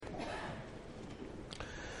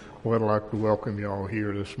Well, I'd like to welcome you all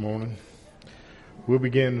here this morning. We'll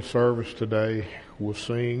begin the service today. We'll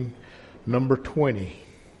sing number 20,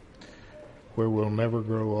 Where We'll Never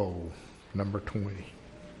Grow Old, number 20.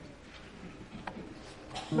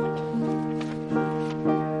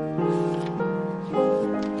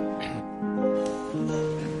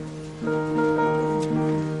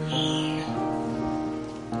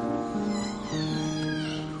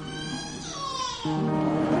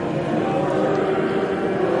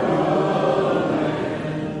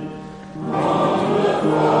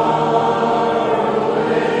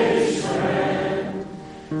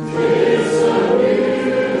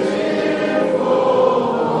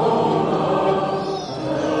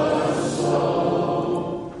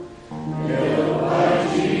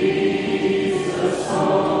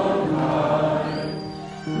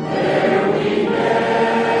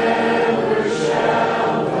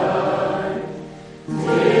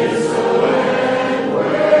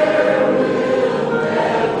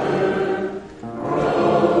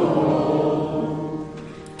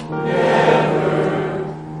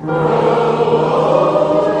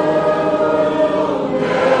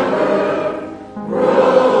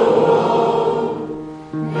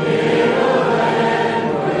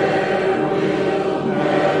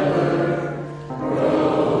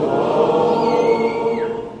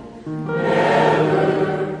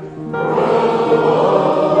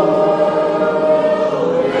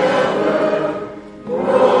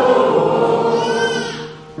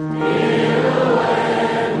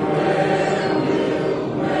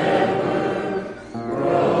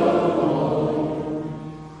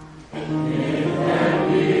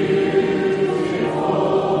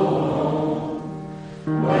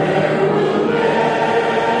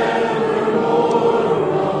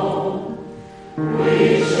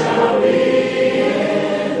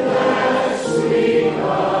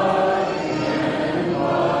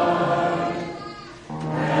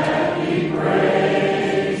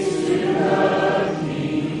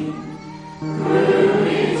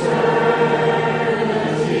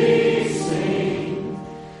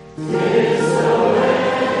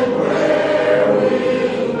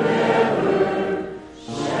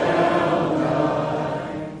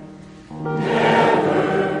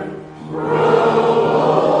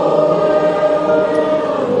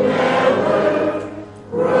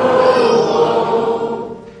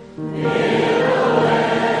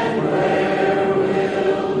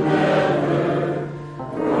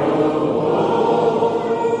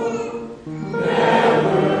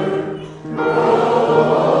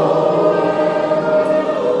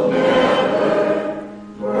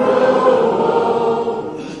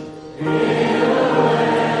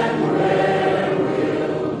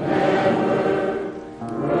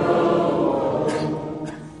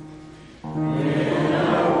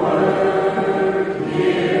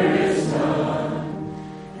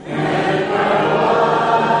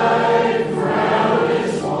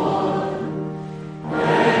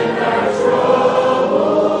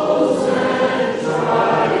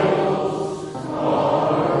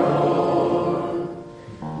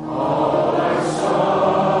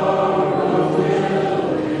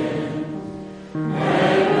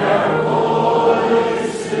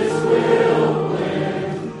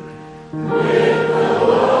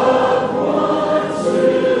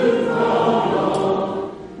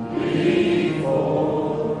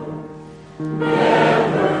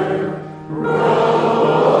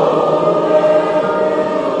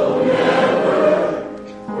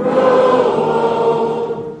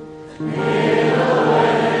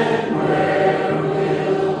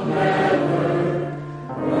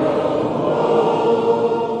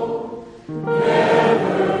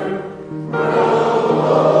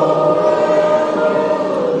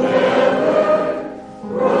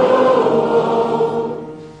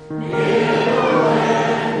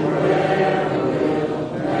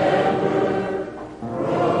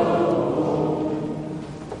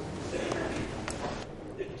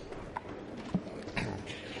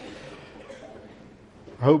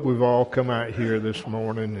 I hope we've all come out here this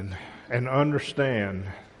morning and understand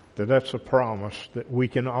that that's a promise that we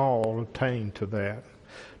can all attain to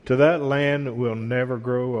that land that will never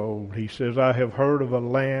grow old. He says, I have heard of a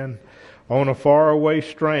land on a faraway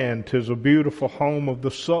strand, 'tis a beautiful home of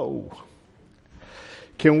the soul.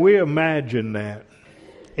 Can we imagine that?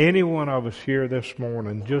 Any one of us here this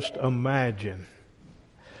morning, just imagine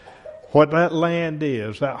what that land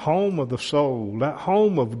is, that home of the soul, that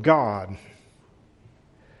home of God.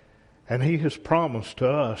 And He has promised to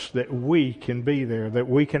us that we can be there, that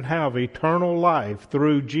we can have eternal life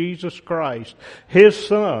through Jesus Christ, His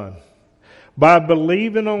Son, by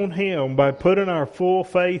believing on Him, by putting our full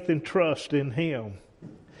faith and trust in Him.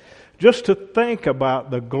 just to think about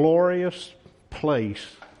the glorious place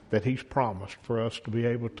that He's promised for us to be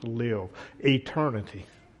able to live eternity,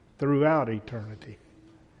 throughout eternity.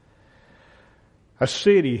 A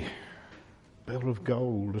city built of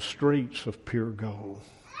gold, the streets of pure gold.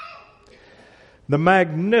 The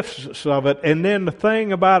magnificence of it, and then the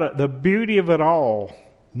thing about it, the beauty of it all,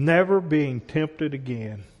 never being tempted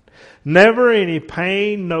again. Never any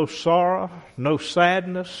pain, no sorrow, no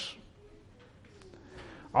sadness.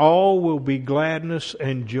 All will be gladness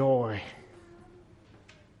and joy.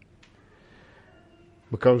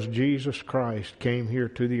 Because Jesus Christ came here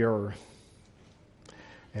to the earth.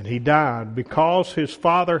 And He died because His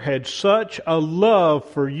Father had such a love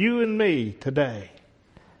for you and me today.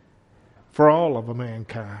 For all of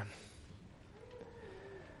mankind.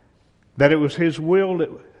 That it was His will that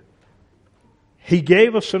He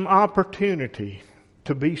gave us an opportunity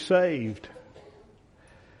to be saved.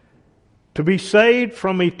 To be saved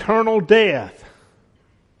from eternal death.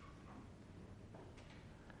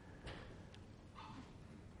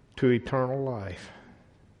 To eternal life.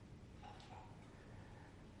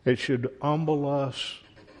 It should humble us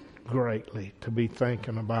greatly to be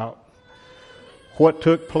thinking about what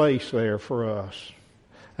took place there for us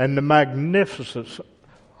and the magnificence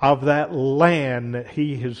of that land that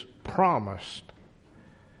He has promised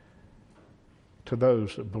to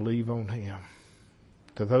those that believe on Him,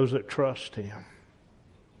 to those that trust Him,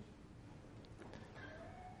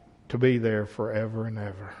 to be there forever and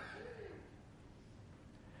ever.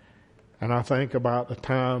 And I think about the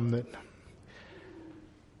time that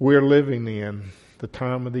we're living in, the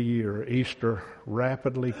time of the year, Easter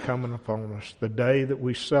rapidly coming upon us, the day that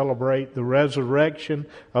we celebrate the resurrection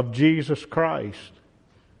of Jesus Christ.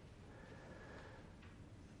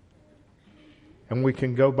 And we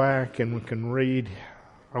can go back and we can read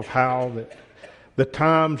of how that the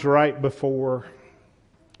times right before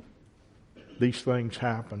these things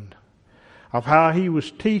happened, of how He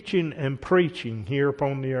was teaching and preaching here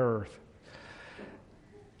upon the earth,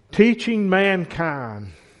 teaching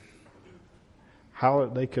mankind how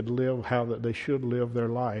that they could live, how that they should live their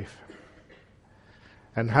life.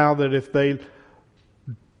 And how that if they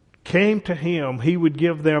came to Him, He would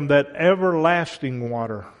give them that everlasting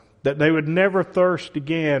water, that they would never thirst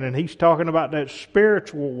again. And He's talking about that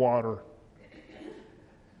spiritual water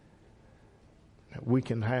that we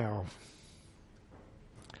can have.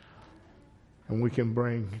 And we can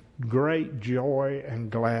bring great joy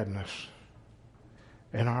and gladness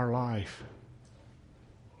in our life.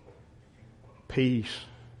 Peace,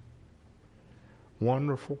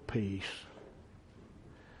 wonderful peace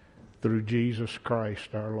through Jesus Christ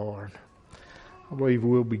our Lord. I believe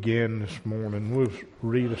we'll begin this morning. We'll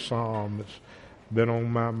read a psalm that's been on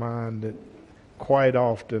my mind that quite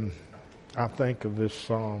often I think of this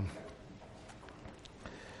psalm.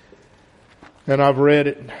 And I've read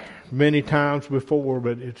it many times before,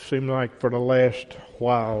 but it seemed like for the last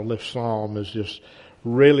while this psalm is just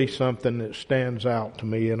really something that stands out to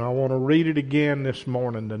me. And I want to read it again this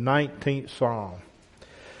morning, the 19th Psalm.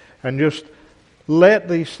 And just let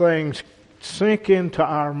these things sink into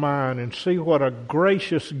our mind and see what a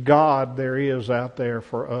gracious God there is out there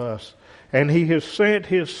for us. And He has sent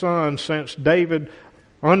His Son since David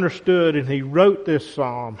understood and he wrote this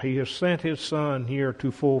psalm. He has sent His Son here to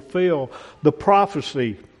fulfill the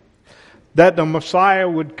prophecy that the Messiah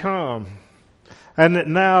would come. And that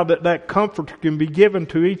now that comfort can be given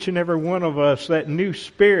to each and every one of us, that new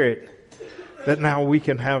spirit, that now we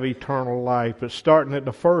can have eternal life. But starting at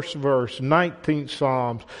the first verse, 19th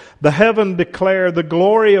Psalms. The heaven declare the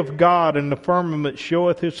glory of God, and the firmament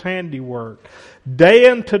showeth His handiwork. Day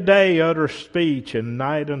unto day uttereth speech, and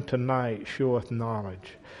night unto night showeth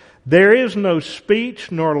knowledge. There is no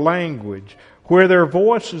speech nor language where their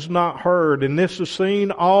voice is not heard, and this is seen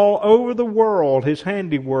all over the world. His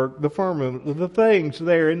handiwork, the firmament, the things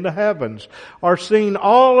there in the heavens are seen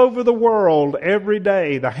all over the world every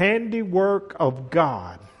day. The handiwork of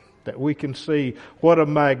God, that we can see what a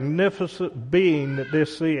magnificent being that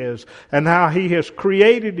this is, and how He has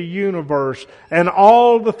created the universe and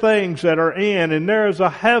all the things that are in. And there is a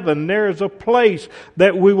heaven, there is a place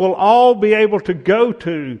that we will all be able to go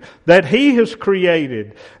to, that He has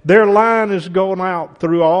created. Their line is going out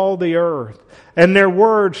through all the earth, and their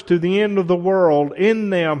words to the end of the world.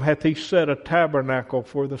 In them hath He set a tabernacle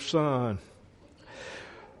for the sun,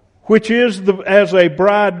 which is as a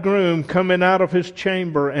bridegroom coming out of his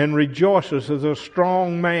chamber, and rejoices as a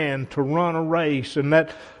strong man to run a race. And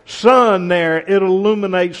that sun there, it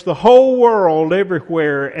illuminates the whole world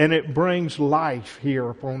everywhere, and it brings life here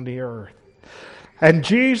upon the earth. And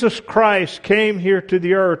Jesus Christ came here to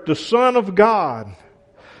the earth, the Son of God,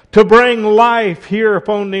 to bring life here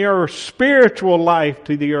upon the earth, spiritual life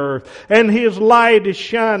to the earth. And His light is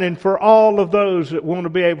shining for all of those that want to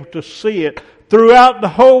be able to see it throughout the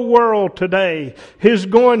whole world today. His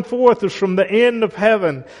going forth is from the end of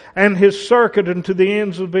heaven, and His circuit unto the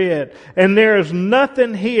ends of it. And there is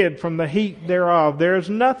nothing hid from the heat thereof. There is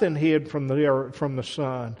nothing hid from the earth, from the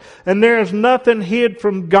sun. And there is nothing hid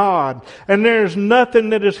from God. And there is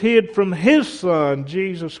nothing that is hid from His Son,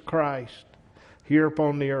 Jesus Christ, here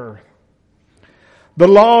upon the earth. The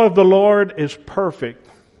law of the Lord is perfect.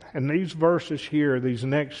 And these verses here, these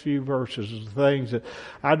next few verses, is the things that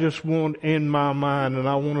I just want in my mind, and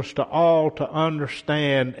I want us to all to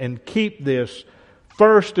understand and keep this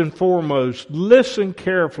first and foremost. Listen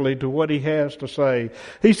carefully to what He has to say.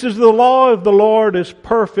 He says, the law of the Lord is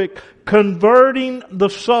perfect, converting the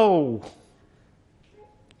soul.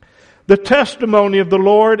 The testimony of the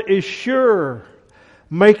Lord is sure,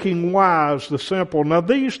 making wise the simple. Now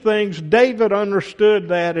these things, David understood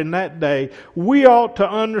that in that day. We ought to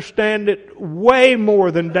understand it way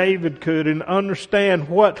more than David could, and understand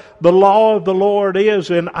what the law of the Lord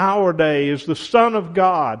is in our day, as the Son of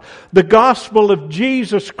God. The gospel of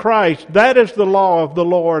Jesus Christ, that is the law of the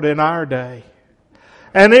Lord in our day.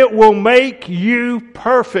 And it will make you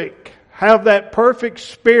perfect. Have that perfect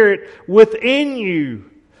spirit within you.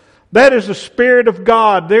 That is the Spirit of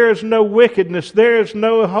God. There is no wickedness. There is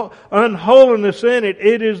no unholiness in it.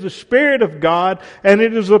 It is the Spirit of God, and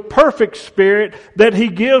it is a perfect Spirit that He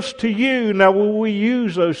gives to you. Now, will we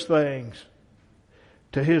use those things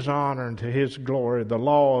to His honor and to His glory? The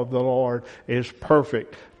law of the Lord is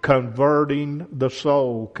perfect, converting the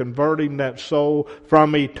soul, converting that soul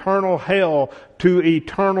from eternal hell to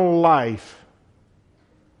eternal life.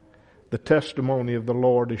 The testimony of the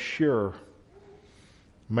Lord is sure,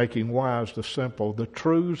 making wise the simple. The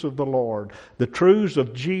truths of the Lord, the truths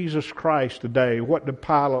of Jesus Christ today. What did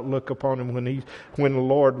Pilate look upon him when the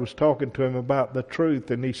Lord was talking to him about the truth?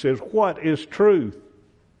 And he says, what is truth?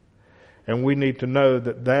 And we need to know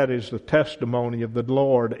that that is the testimony of the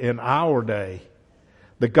Lord in our day.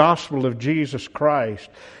 The gospel of Jesus Christ.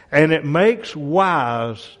 And it makes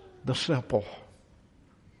wise the simple.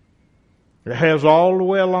 It has all the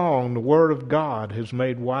way along, the Word of God has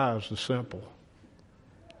made wise the simple.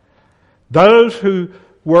 Those who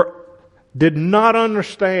did not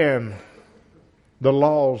understand the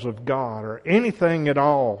laws of God or anything at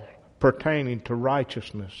all pertaining to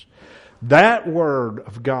righteousness, that Word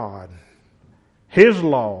of God, His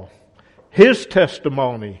law, His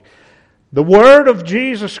testimony, the Word of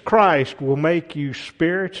Jesus Christ will make you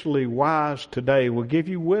spiritually wise today, will give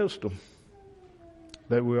you wisdom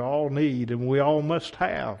that we all need and we all must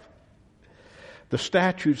have. The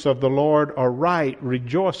statutes of the Lord are right,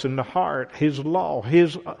 rejoice in the heart. His law,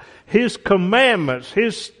 His commandments,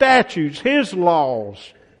 His statutes, His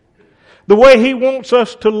laws. The way He wants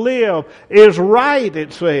us to live is right,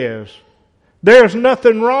 it says. There's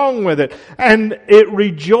nothing wrong with it. And it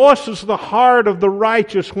rejoices the heart of the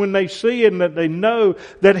righteous when they see and that they know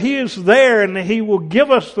that He is there and that He will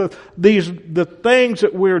give us the things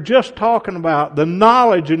that we're just talking about, the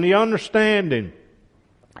knowledge and the understanding.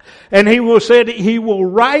 And He will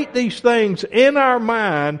write these things in our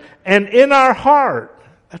mind and in our heart.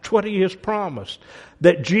 That's what He has promised.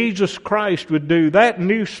 That Jesus Christ would do. That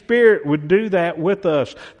new Spirit would do that with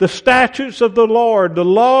us. The statutes of the Lord, the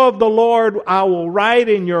law of the Lord, I will write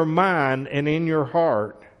in your mind and in your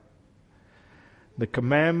heart. The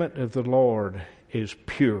commandment of the Lord is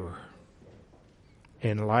pure,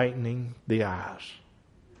 enlightening the eyes.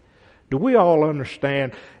 Do we all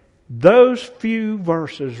understand? Those few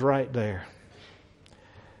verses right there.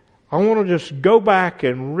 I want to just go back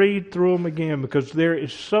and read through them again, because there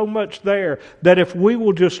is so much there that if we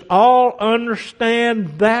will just all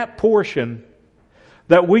understand that portion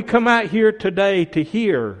that we come out here today to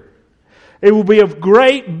hear, it will be of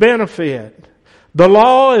great benefit. The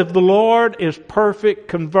law of the Lord is perfect,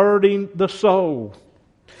 converting the soul.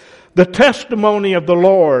 The testimony of the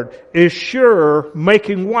Lord is sure,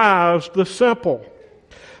 making wise the simple.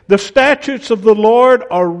 The statutes of the Lord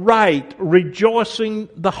are right, rejoicing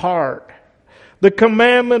the heart. The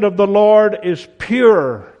commandment of the Lord is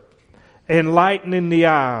pure, enlightening the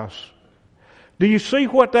eyes. Do you see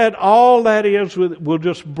what all that is? Will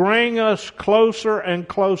just bring us closer and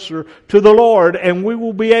closer to the Lord, and we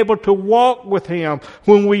will be able to walk with Him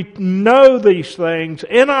when we know these things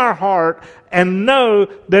in our heart and know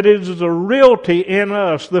that it is a reality in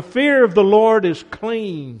us. The fear of the Lord is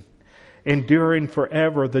clean, enduring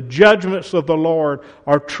forever. The judgments of the Lord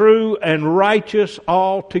are true and righteous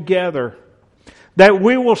altogether. That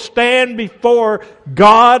we will stand before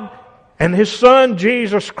God and His Son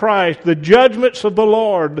Jesus Christ, the judgments of the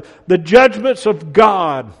Lord, the judgments of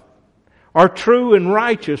God, are true and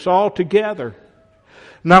righteous altogether.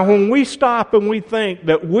 Now when we stop and we think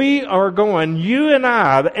that we are going, you and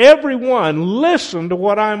I, everyone, listen to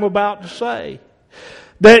what I'm about to say.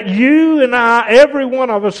 That you and I, every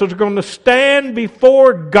one of us, is going to stand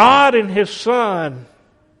before God and His Son.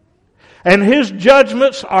 And His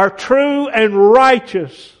judgments are true and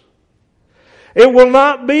righteous. It will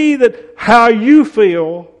not be that how you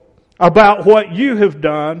feel about what you have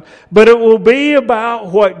done, but it will be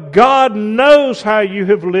about what God knows how you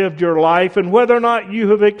have lived your life and whether or not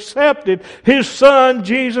you have accepted His Son,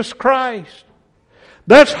 Jesus Christ.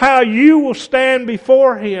 That's how you will stand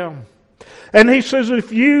before Him. And He says,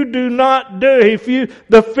 if you do not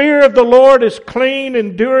the fear of the Lord is clean,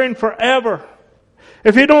 enduring forever.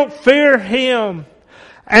 If you don't fear Him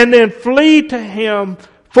and then flee to Him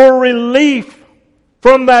for relief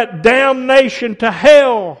from that damnation to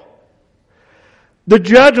hell, the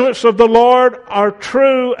judgments of the Lord are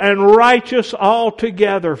true and righteous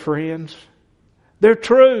altogether, friends. They're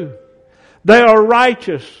true. They are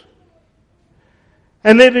righteous.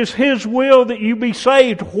 And it is His will that you be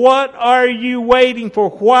saved. What are you waiting for?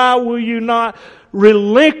 Why will you not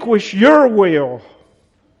relinquish your will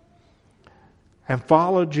and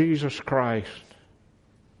follow Jesus Christ?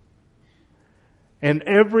 And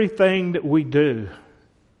everything that we do,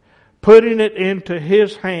 putting it into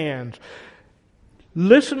His hands.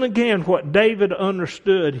 Listen again what David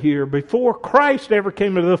understood here. Before Christ ever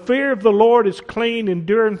came, the fear of the Lord is clean,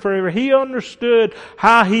 enduring forever. He understood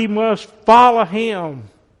how he must follow Him,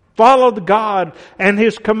 follow God and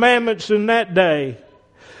His commandments in that day.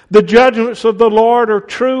 The judgments of the Lord are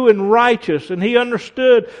true and righteous, and he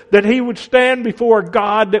understood that he would stand before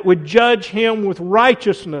God that would judge him with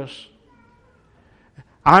righteousness.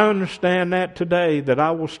 I understand that today, that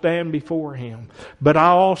I will stand before Him. But I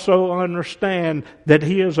also understand that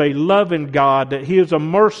He is a loving God, that He is a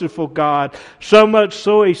merciful God. So much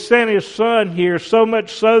so He sent His Son here, so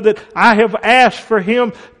much so that I have asked for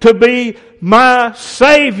Him to be my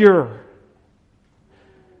Savior.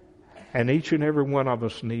 And each and every one of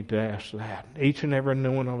us need to ask that. Each and every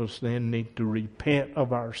one of us then need to repent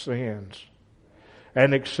of our sins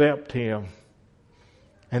and accept Him.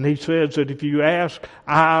 And He says that if you ask,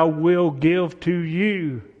 I will give to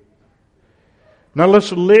you. Now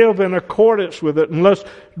let's live in accordance with it, and let's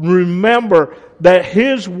remember that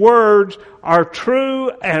His words are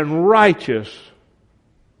true and righteous.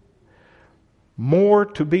 More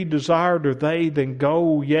to be desired are they than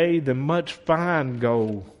gold, yea, than much fine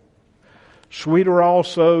gold. Sweeter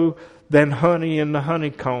also than honey in the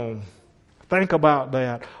honeycomb. Think about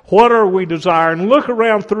that. What are we desiring? Look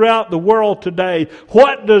around throughout the world today.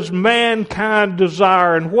 What does mankind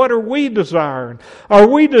desire, and what are we desiring? Are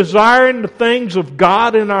we desiring the things of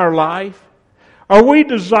God in our life? Are we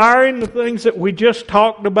desiring the things that we just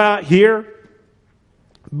talked about here?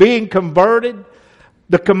 Being converted,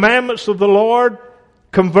 the commandments of the Lord,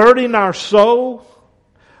 converting our soul.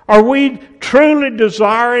 Are we truly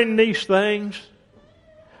desiring these things?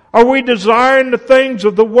 Are we desiring the things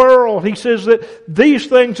of the world? He says that these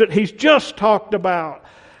things that He's just talked about,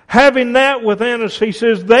 having that within us, He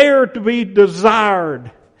says they are to be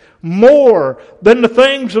desired more than the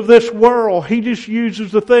things of this world. He just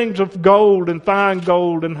uses the things of gold and fine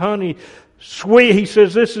gold and honey. Sweet. He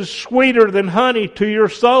says this is sweeter than honey to your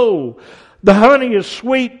soul. The honey is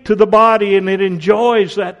sweet to the body and it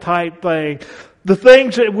enjoys that type thing. The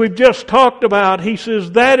things that we've just talked about, He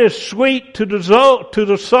says, that is sweet to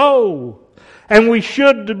the soul. And we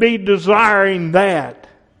should be desiring that.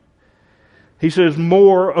 He says,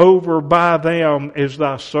 moreover by them is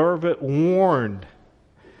thy servant warned.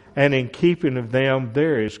 And in keeping of them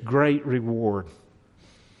there is great reward.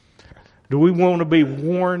 Do we want to be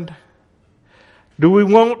warned? Do we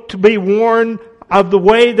want to be warned of the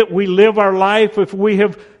way that we live our life if we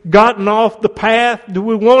have gotten off the path? Do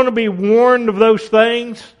we want to be warned of those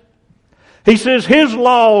things? He says His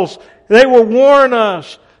laws, they will warn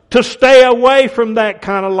us to stay away from that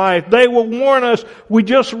kind of life. They will warn us. We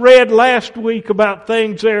just read last week about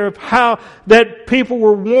things there of how that people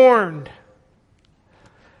were warned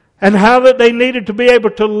and how that they needed to be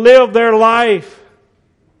able to live their life.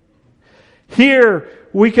 Here,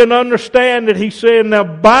 we can understand that He's saying, now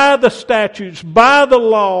by the statutes, by the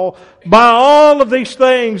law, by all of these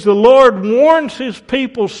things, the Lord warns His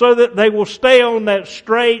people so that they will stay on that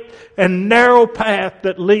straight and narrow path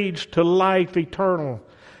that leads to life eternal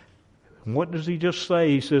And what does he just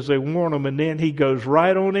say? He says they warn them, and then he goes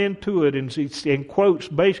right on into it and quotes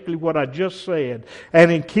basically what I just said.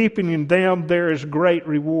 And in keeping in them there is great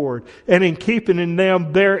reward. And in keeping in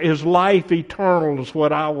them there is life eternal is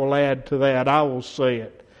what I will add to that. I will say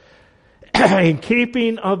it. In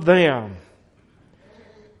keeping of them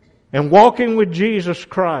and walking with Jesus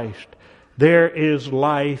Christ, there is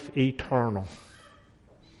life eternal.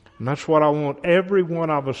 And that's what I want every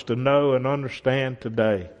one of us to know and understand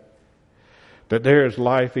today. That there is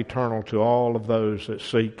life eternal to all of those that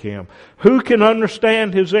seek Him. Who can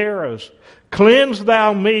understand His errors? Cleanse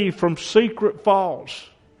thou me from secret faults.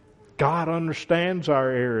 God understands our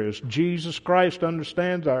errors. Jesus Christ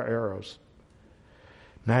understands our errors.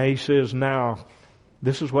 Now He says,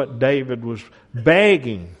 this is what David was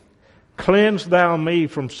begging. Cleanse thou me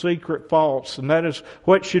from secret faults. And that is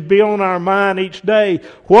what should be on our mind each day.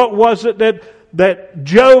 What was it that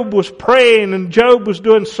Job was praying, and Job was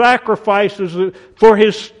doing sacrifices for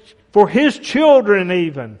his children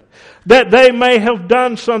even, that they may have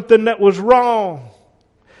done something that was wrong.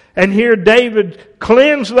 And here David,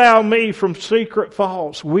 cleanse thou me from secret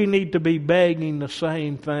faults. We need to be begging the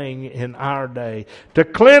same thing in our day. To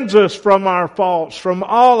cleanse us from our faults, from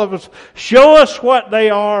all of us. Show us what they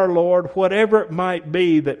are, Lord, whatever it might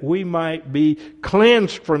be, that we might be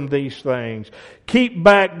cleansed from these things. Keep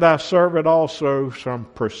back thy servant also from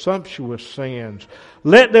presumptuous sins.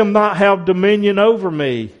 Let them not have dominion over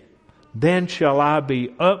me. Then shall I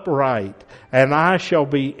be upright, and I shall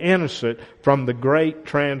be innocent from the great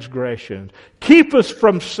transgressions. Keep us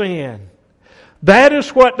from sin. That is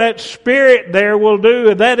what that Spirit there will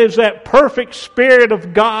do. That is that perfect Spirit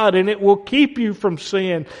of God, and it will keep you from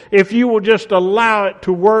sin if you will just allow it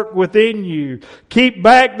to work within you. Keep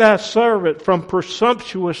back thy servant from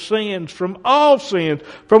presumptuous sins, from all sins,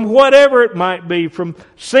 from whatever it might be, from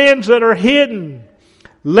sins that are hidden.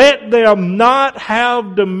 Let them not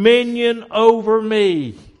have dominion over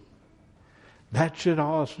me. That should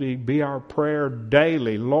also be our prayer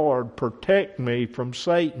daily. Lord, protect me from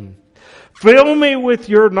Satan. Fill me with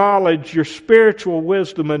your knowledge, your spiritual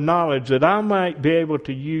wisdom and knowledge, that I might be able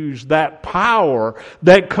to use that power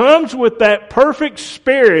that comes with that perfect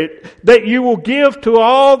Spirit that you will give to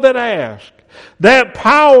all that ask. That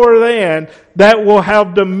power then that will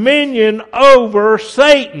have dominion over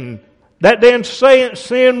Satan. That then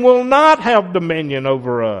sin will not have dominion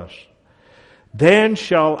over us. Then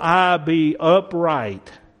shall I be upright.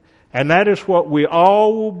 And that is what we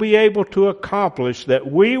all will be able to accomplish, that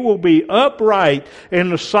we will be upright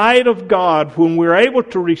in the sight of God when we're able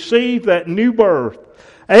to receive that new birth,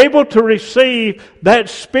 able to receive that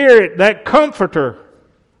Spirit, that Comforter.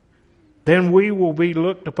 Then we will be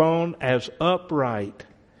looked upon as upright,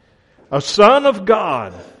 a son of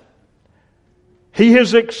God. He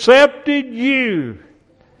has accepted you.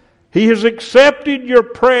 He has accepted your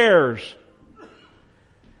prayers.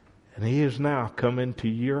 And He has now come into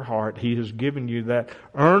your heart. He has given you that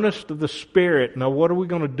earnest of the Spirit. Now what are we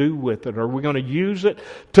going to do with it? Are we going to use it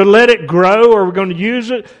to let it grow? Are we going to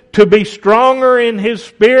use it to be stronger in His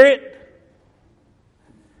Spirit?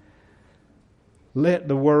 Let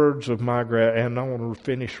the words of my and I want to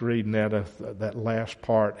finish reading that last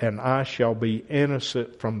part. And I shall be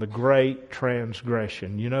innocent from the great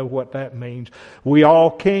transgression. You know what that means? We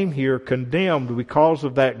all came here condemned because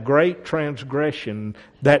of that great transgression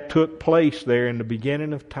that took place there in the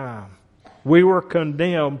beginning of time. We were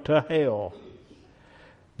condemned to hell.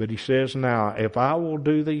 But He says now, if I will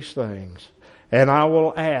do these things, and I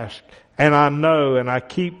will ask, and I know, and I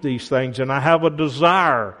keep these things, and I have a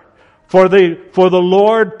desire for the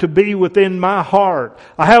Lord to be within my heart.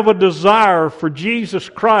 I have a desire for Jesus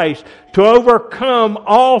Christ to overcome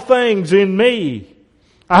all things in me.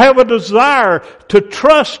 I have a desire to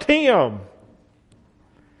trust Him.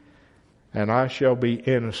 And I shall be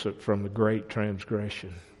innocent from the great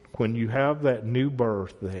transgression. When you have that new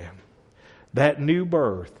birth then, that new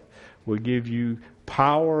birth will give you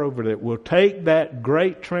power over that. Will take that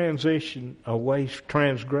great transgression away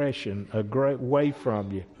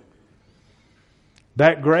from you.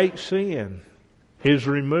 That great sin is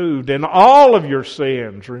removed, and all of your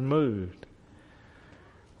sins removed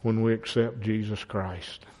when we accept Jesus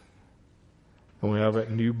Christ. And we have that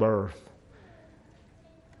new birth.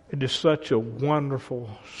 It is such a wonderful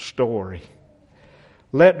story.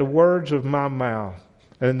 Let the words of my mouth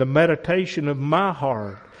and the meditation of my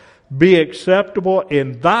heart be acceptable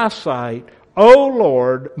in thy sight, O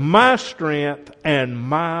Lord, my strength and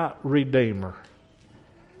my Redeemer.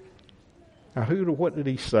 Now, what did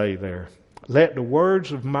he say there? Let the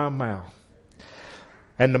words of my mouth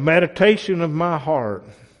and the meditation of my heart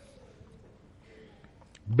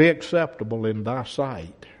be acceptable in thy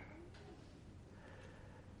sight.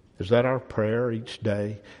 Is that our prayer each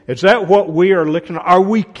day? Is that what we are looking at? Are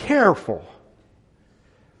we careful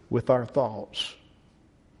with our thoughts?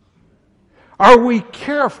 Are we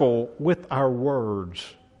careful with our words?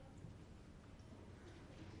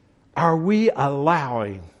 Are we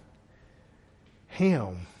allowing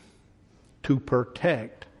Him to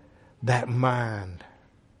protect that mind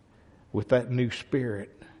with that new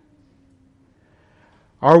spirit?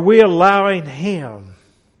 Are we allowing Him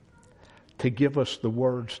to give us the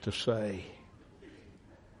words to say?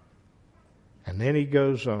 And then he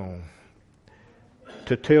goes on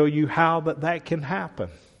to tell you how that can happen.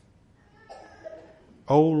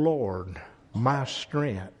 O Lord, my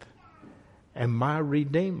strength and my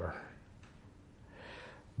Redeemer.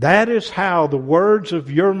 That is how the words of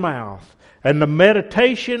your mouth and the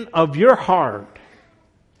meditation of your heart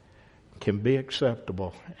can be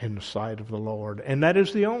acceptable in the sight of the Lord. And that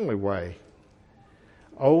is the only way.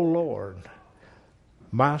 O Lord,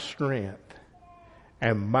 my strength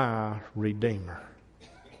and my Redeemer.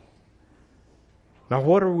 Now,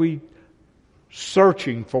 what are we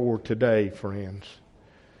searching for today, friends?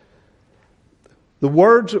 The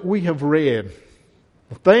words that we have read,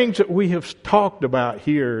 the things that we have talked about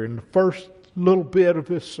here in the first little bit of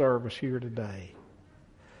this service here today,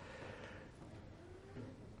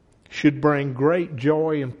 should bring great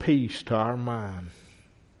joy and peace to our mind.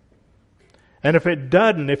 And if it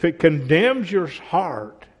doesn't, if it condemns your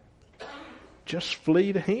heart, just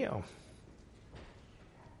flee to Him.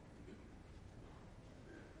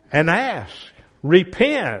 And ask,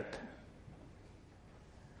 repent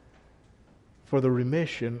for the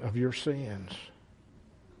remission of your sins.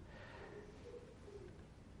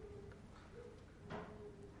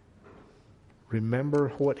 Remember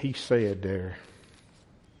what He said there.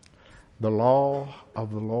 The law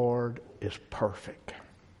of the Lord is perfect,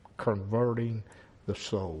 converting the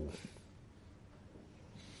soul.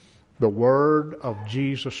 The word of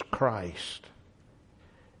Jesus Christ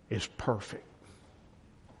is perfect,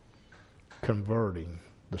 converting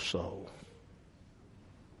the soul.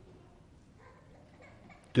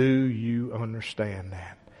 Do you understand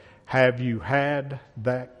that? Have you had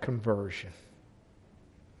that conversion?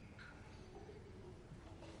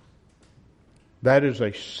 That is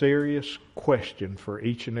a serious question for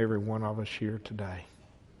each and every one of us here today.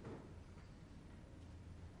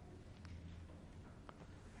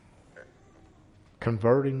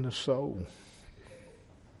 Converting the soul.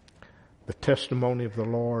 The testimony of the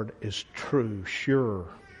Lord is true, sure,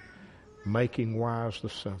 making wise the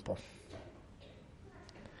simple.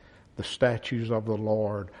 The statutes of the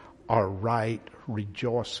Lord are right,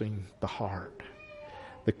 rejoicing the heart.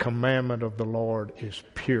 The commandment of the Lord is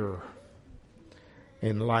pure,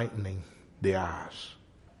 enlightening the eyes.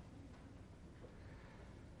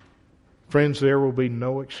 Friends, there will be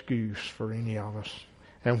no excuse for any of us.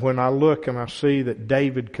 And when I look and I see that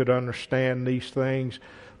David could understand these things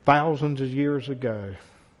thousands of years ago,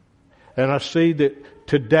 and I see that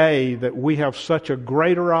today that we have such a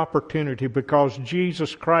greater opportunity because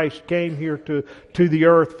Jesus Christ came here to the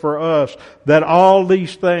earth for us, that all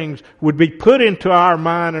these things would be put into our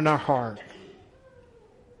mind and our heart.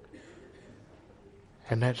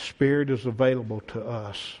 And that Spirit is available to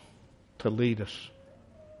us to lead us.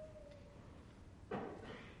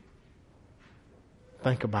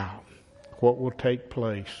 Think about what will take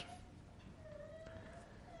place.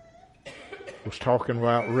 I was talking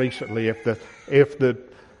about recently, if the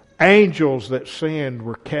angels that sinned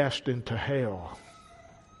were cast into hell,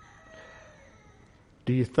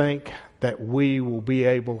 do you think that we will be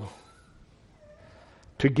able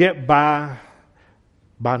to get by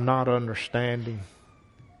not understanding?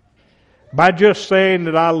 By just saying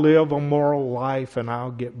that I live a moral life and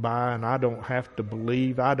I'll get by and I don't have to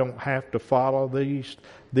believe, I don't have to follow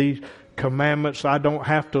these commandments, I don't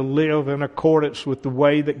have to live in accordance with the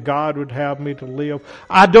way that God would have me to live.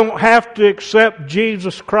 I don't have to accept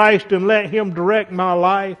Jesus Christ and let Him direct my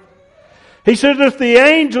life. He says if the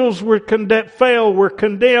angels were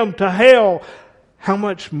condemned to hell, how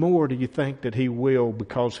much more do you think that He will?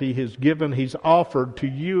 Because He's offered to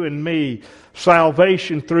you and me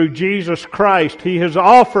salvation through Jesus Christ. He has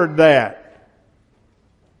offered that.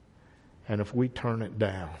 And if we turn it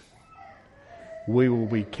down, we will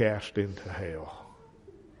be cast into hell.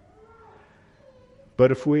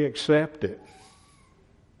 But if we accept it,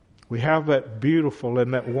 we have that beautiful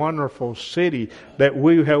and that wonderful city that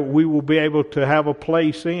we will be able to have a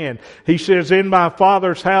place in. He says, in my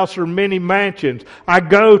Father's house are many mansions. I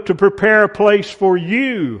go to prepare a place for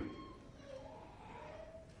you.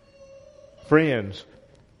 Friends,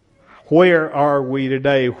 where are we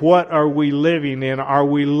today? What are we living in? Are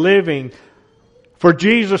we living for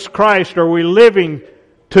Jesus Christ? Are we living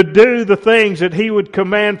to do the things that He would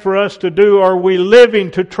command for us to do? Or are we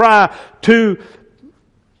living to try to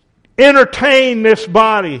entertain this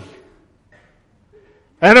body?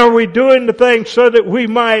 And are we doing the things so that we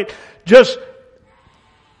might just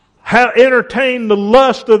entertain the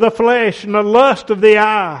lust of the flesh and the lust of the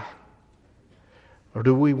eye? Or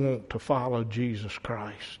do we want to follow Jesus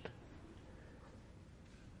Christ?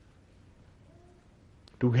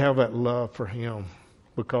 Do we have that love for Him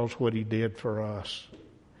because what He did for us?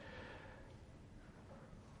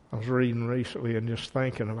 I was reading recently and just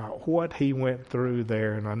thinking about what He went through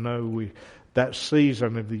there, and I know that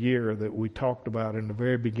season of the year that we talked about in the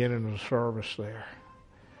very beginning of the service there,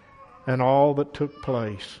 and all that took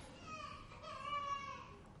place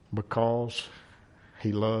because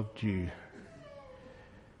He loved you,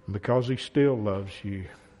 and because He still loves you.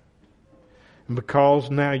 And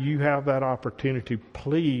because now you have that opportunity,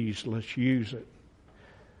 please, let's use it.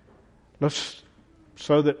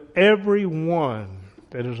 So that everyone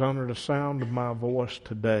that is under the sound of my voice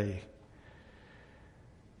today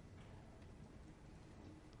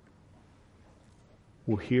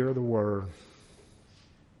will hear the word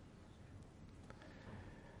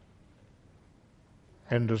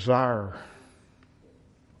and desire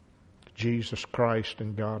Jesus Christ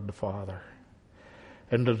and God the Father,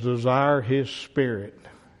 and to desire His Spirit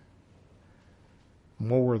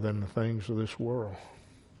more than the things of this world.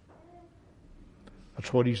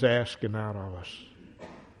 That's what He's asking out of us.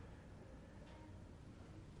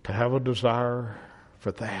 To have a desire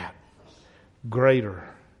for that greater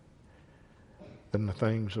than the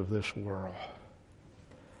things of this world.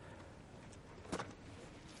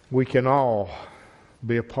 We can all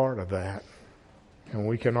be a part of that, and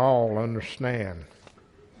we can all understand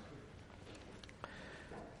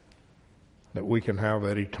that we can have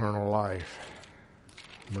that eternal life.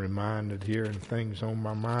 I'm reminded here, and things on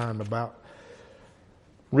my mind about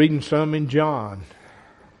reading some in John.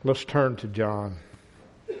 Let's turn to John.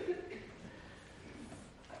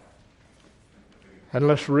 And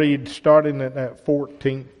let's read starting at that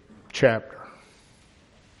 14th chapter.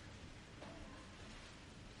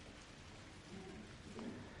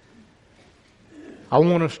 I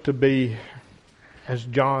want us to be, as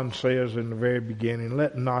John says in the very beginning,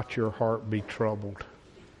 let not your heart be troubled.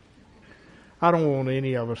 I don't want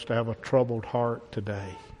any of us to have a troubled heart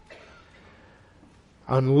today,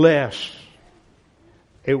 unless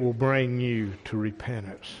it will bring you to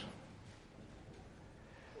repentance.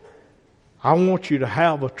 I want you to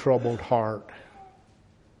have a troubled heart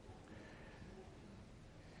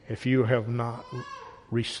if you have not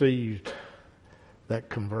received that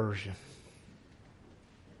conversion.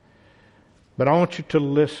 But I want you to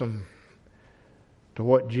listen to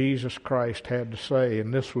what Jesus Christ had to say.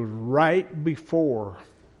 And this was right before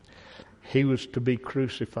He was to be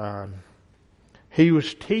crucified. He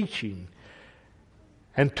was teaching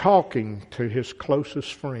and talking to His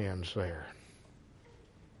closest friends there,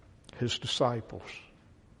 His disciples.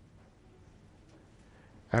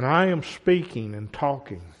 And I am speaking and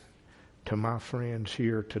talking to my friends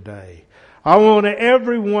here today. I want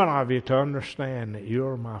every one of you to understand that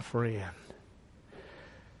you're my friend.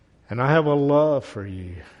 And I have a love for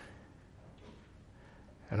you.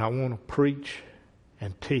 And I want to preach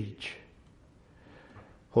and teach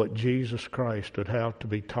what Jesus Christ would have to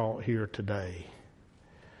be taught here today,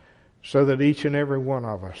 so that each and every one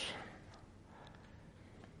of us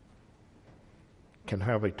can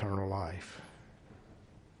have eternal life.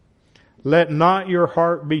 Let not your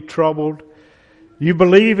heart be troubled. You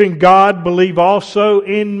believe in God, believe also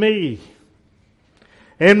in me.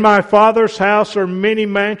 In my Father's house are many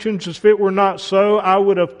mansions. If it were not so, I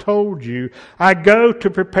would have told you. I go to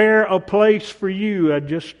prepare a place for you. I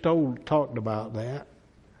just talked about that.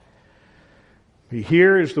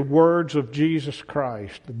 Here is the words of Jesus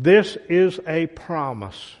Christ. This is a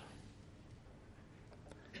promise.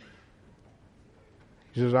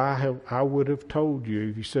 He says, I would have told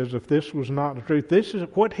you. He says, if this was not the truth, this is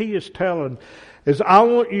what He is telling, is I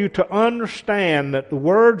want you to understand that the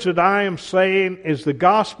words that I am saying is the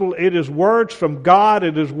gospel. It is words from God.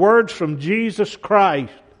 It is words from Jesus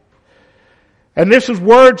Christ. And this is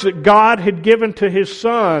words that God had given to His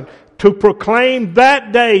Son to proclaim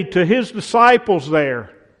that day to His disciples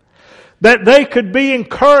there, that they could be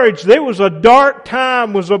encouraged. There was a dark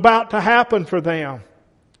time was about to happen for them.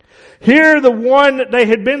 Here, the one that they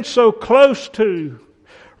had been so close to,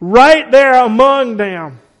 right there among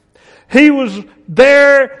them, He was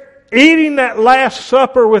there eating that Last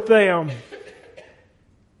Supper with them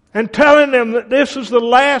and telling them that this is the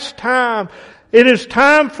last time. It is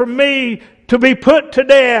time for me to be put to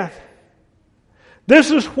death.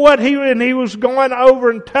 This is what he was going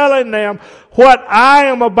over and telling them what I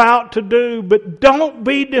am about to do. But don't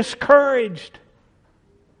be discouraged.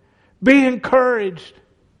 Be encouraged.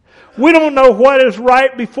 We don't know what is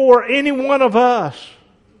right before any one of us.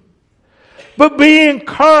 But be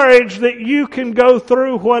encouraged that you can go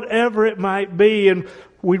through whatever it might be. And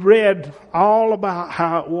we read all about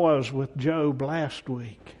how it was with Job last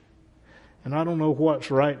week. And I don't know what's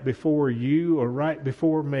right before you or right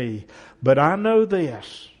before me. But I know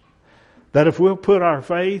this, that if we'll put our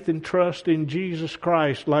faith and trust in Jesus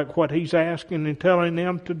Christ like what He's asking and telling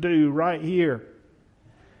them to do right here,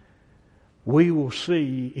 we will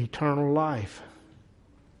see eternal life.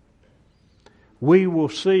 We will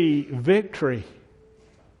see victory.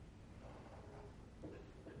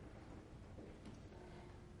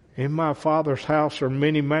 In my Father's house are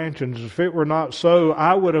many mansions. If it were not so,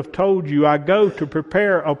 I would have told you, I go to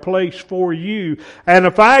prepare a place for you. And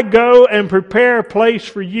if I go and prepare a place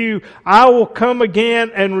for you, I will come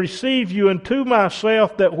again and receive you unto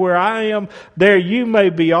myself, that where I am, there you may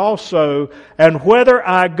be also. And whither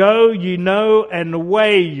I go, you know, and the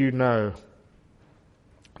way you know.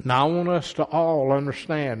 Now I want us to all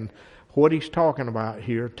understand what he's talking about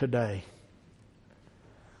here today.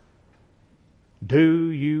 Do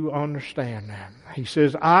you understand that? He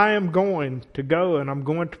says, I am going to go and I'm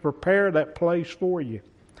going to prepare that place for you.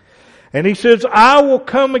 And he says, I will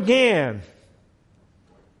come again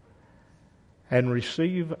and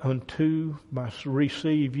receive you unto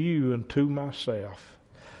myself,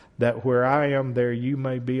 that where I am, there you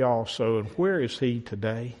may be also. And where is he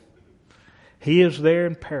today? He is there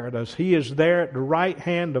in paradise. He is there at the right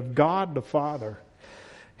hand of God the Father.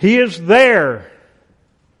 He is there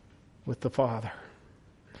with the Father.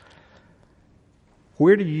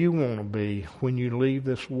 Where do you want to be when you leave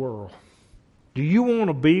this world? Do you want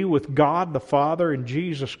to be with God the Father and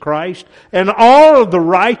Jesus Christ and all of the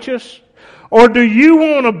righteous? Or do you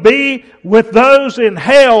want to be with those in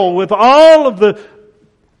hell, with all of the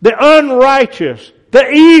unrighteous,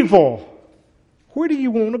 the evil? Where do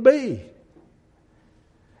you want to be?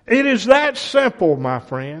 It is that simple, my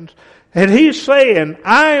friends. And he's saying,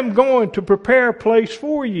 I am going to prepare a place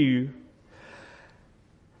for you.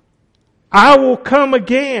 I will come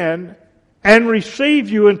again and receive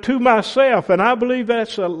you unto myself. And I believe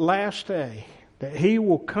that's the last day, that he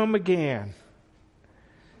will come again.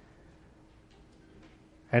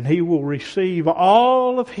 And he will receive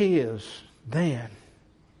all of his. Then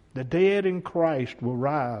the dead in Christ will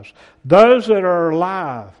rise. Those that are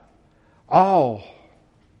alive, all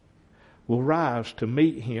will rise to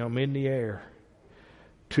meet him in the air,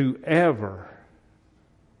 to ever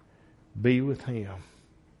be with him.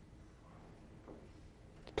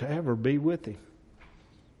 To ever be with him.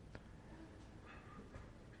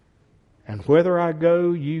 And whether I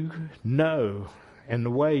go, you know, and the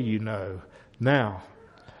way you know. Now,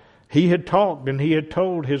 he had talked and he had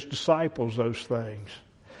told his disciples those things.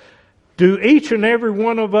 Do each and every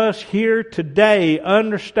one of us here today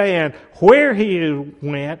understand where he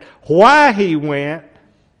went, why he went,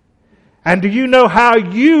 and do you know how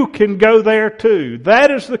you can go there too?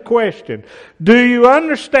 That is the question. Do you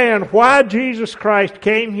understand why Jesus Christ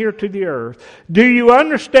came here to the earth? Do you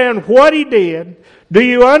understand what he did? Do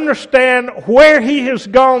you understand where he has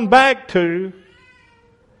gone back to?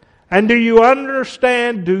 And do you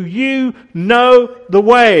understand, do you know the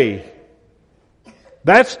way?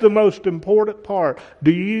 That's the most important part.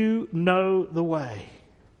 Do you know the way?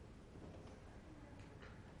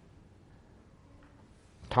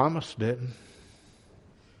 Thomas didn't.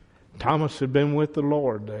 Thomas had been with the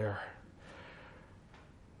Lord there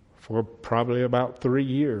for probably about 3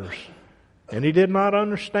 years. And he did not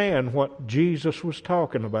understand what Jesus was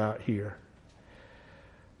talking about here.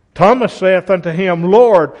 Thomas saith unto him,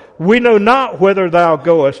 Lord, we know not whither thou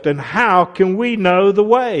goest, and how can we know the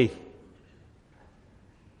way?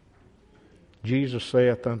 Jesus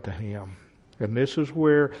saith unto him, and this is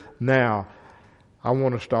where now I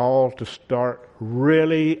want us all to start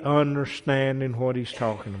really understanding what he's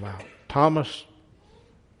talking about. Thomas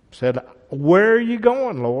said, where are you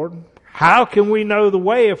going, Lord? How can we know the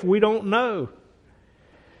way if we don't know?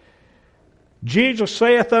 Jesus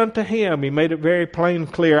saith unto him, he made it very plain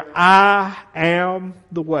and clear, I am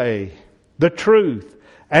the way, the truth,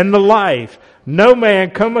 and the life. No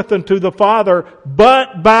man cometh unto the Father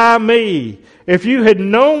but by me. If you had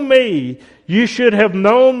known me, you should have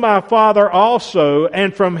known my Father also,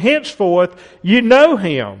 and from henceforth you know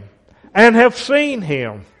him and have seen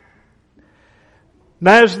him.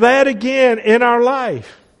 Now is that again in our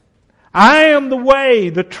life? I am the way,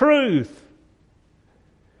 the truth.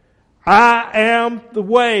 I am the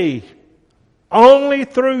way. Only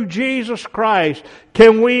through Jesus Christ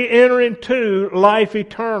can we enter into life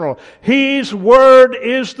eternal. His Word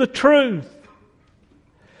is the truth.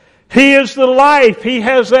 He is the life. He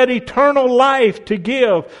has that eternal life to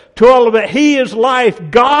give to all of it. He is life.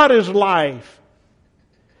 God is life.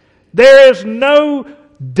 There is no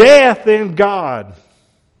death in God.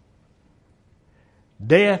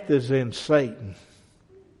 Death is in Satan.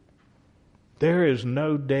 There is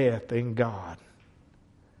no death in God.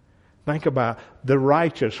 Think about the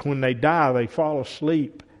righteous. When they die, they fall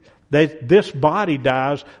asleep. This body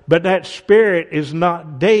dies, but that spirit is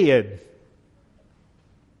not dead.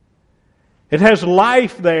 It has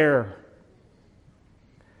life there.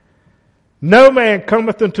 No man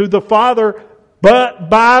cometh unto the Father but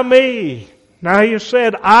by me. Now he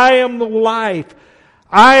said, I am the life.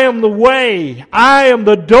 I am the way. I am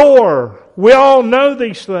the door. We all know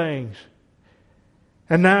these things.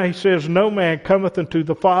 And now he says, no man cometh unto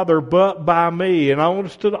the Father but by me. And I want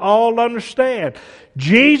us to all understand,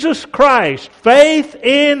 Jesus Christ, faith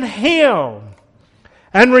in Him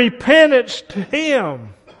and repentance to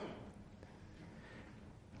Him,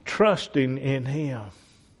 trusting in Him,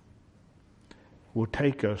 will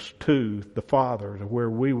take us to the Father, to where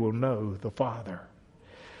we will know the Father.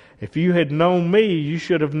 If you had known me, you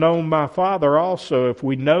should have known my Father also. If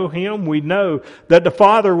we know Him, we know that the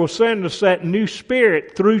Father will send us that new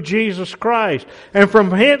Spirit through Jesus Christ. And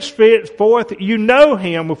from henceforth, you know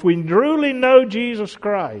Him. If we truly know Jesus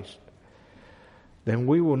Christ, then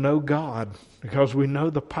we will know God, because we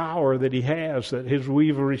know the power that He has, that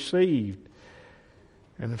we've received,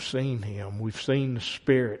 and have seen Him. We've seen the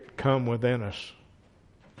Spirit come within us.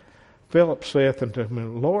 Philip saith unto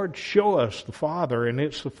him, Lord, show us the Father, and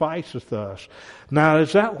it sufficeth us. Now,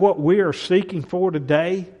 is that what we are seeking for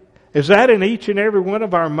today? Is that in each and every one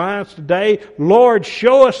of our minds today? Lord,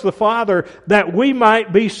 show us the Father, that we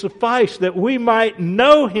might be sufficed, that we might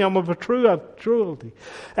know Him of a truity,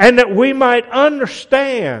 and that we might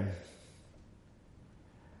understand,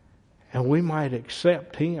 and we might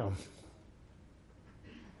accept Him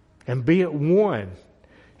and be at one.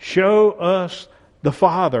 Show us the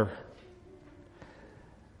Father,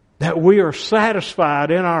 that we are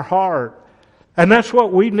satisfied in our heart. And that's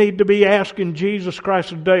what we need to be asking Jesus Christ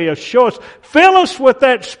today. Show us, fill us with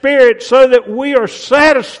that Spirit so that we are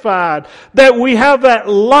satisfied, that we have that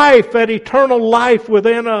life, that eternal life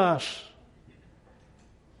within us.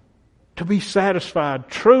 To be satisfied,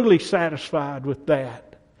 truly satisfied with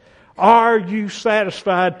that. Are you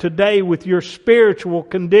satisfied today with your spiritual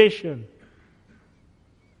condition?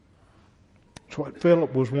 That's what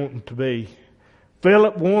Philip was wanting to be.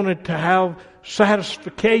 Philip wanted to have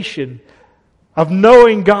satisfaction of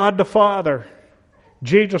knowing God the Father.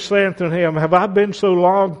 Jesus said unto him, Have I been so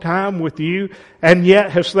long time with you, and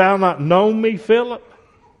yet hast thou not known me, Philip?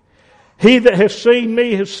 He that has seen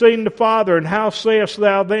me has seen the Father. And how sayest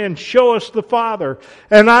thou then, Show us the Father?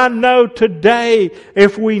 And I know today,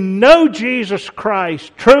 if we know Jesus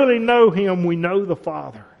Christ, truly know Him, we know the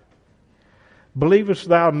Father. Believest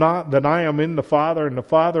thou not that I am in the Father, and the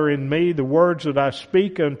Father in me? The words that I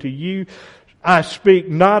speak unto you, I speak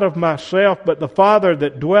not of myself, but the Father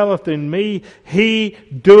that dwelleth in me, He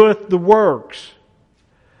doeth the works.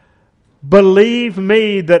 Believe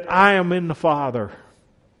me that I am in the Father,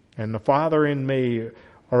 and the Father in me,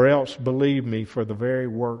 or else believe me for the very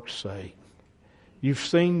work's sake. You've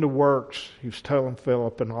seen the works, he was telling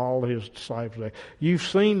Philip and all his disciples. You've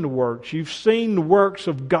seen the works. You've seen the works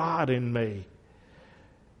of God in me.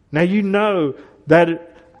 Now you know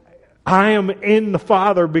that I am in the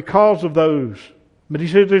Father because of those. But he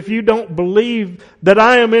says, if you don't believe that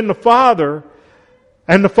I am in the Father,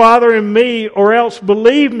 and the Father in me, or else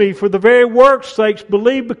believe me for the very work's sakes,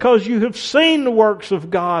 believe because you have seen the works of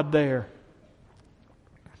God there.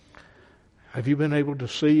 Have you been able to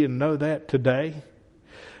see and know that today?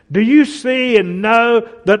 Do you see and know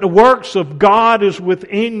that the works of God is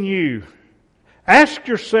within you? Ask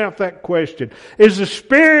yourself that question. Is the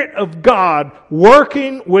Spirit of God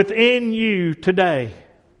working within you today?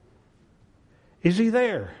 Is He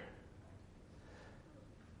there?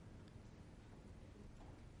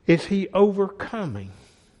 Is He overcoming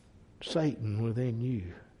Satan within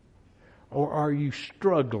you? Or are you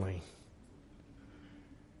struggling?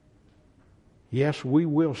 Yes, we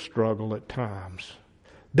will struggle at times.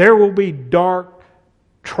 There will be dark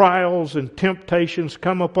trials and temptations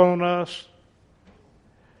come upon us.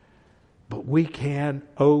 But we can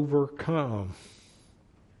overcome.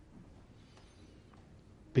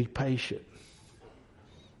 Be patient.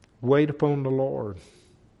 Wait upon the Lord.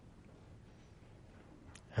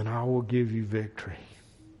 And I will give you victory.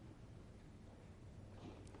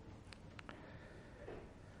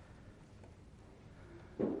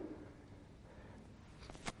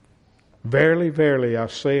 Verily, verily, I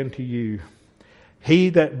say unto you, he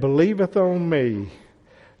that believeth on me,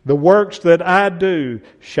 the works that I do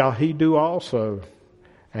shall he do also,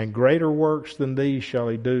 and greater works than these shall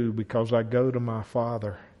he do, because I go to my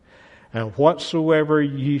Father. And whatsoever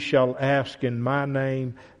ye shall ask in my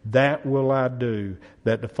name, that will I do,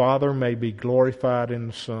 that the Father may be glorified in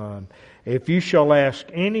the Son. If you shall ask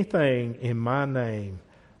anything in my name,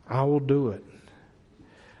 I will do it.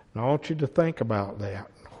 Now I want you to think about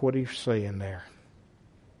that, what he's saying there.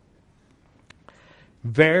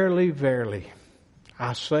 Verily, verily,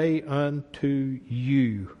 I say unto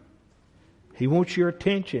you. He wants your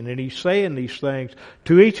attention, and he's saying these things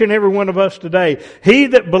to each and every one of us today. He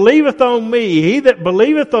that believeth on me, he that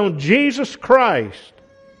believeth on Jesus Christ,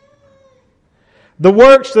 the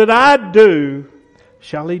works that I do,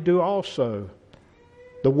 shall he do also.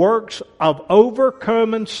 The works of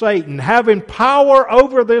overcoming Satan, having power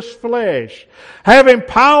over this flesh, having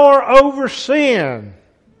power over sin.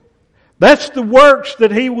 That's the works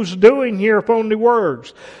that he was doing here upon the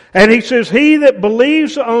works. And he says, he that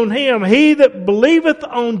believes on him, he that believeth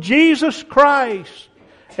on Jesus Christ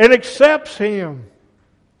and accepts him,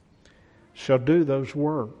 shall do those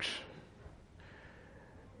works.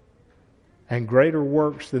 And greater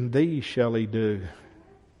works than these shall he do.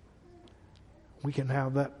 We can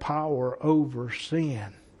have that power over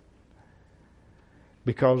sin.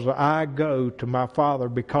 Because I go to my Father,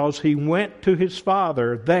 because he went to his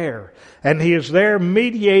Father there. And he is there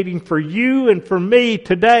mediating for you and for me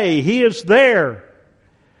today. He is there.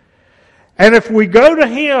 And if we go to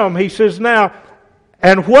him, he says, now,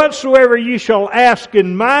 and whatsoever ye shall ask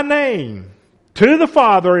in my name, to the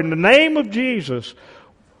Father, in the name of Jesus,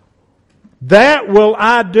 that will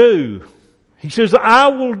I do. He says, I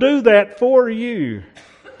will do that for you,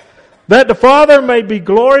 that the Father may be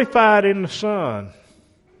glorified in the Son.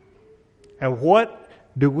 And what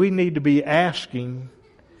do we need to be asking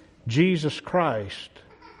Jesus Christ?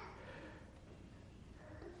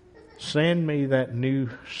 Send me that new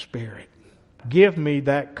Spirit. Give me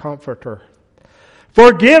that Comforter.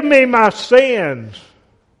 Forgive me my sins.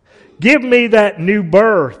 Give me that new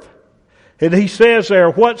birth. And he says there,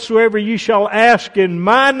 whatsoever you shall ask in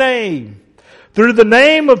my name, through the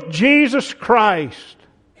name of Jesus Christ,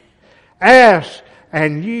 ask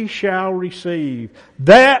and ye shall receive.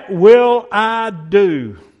 That will I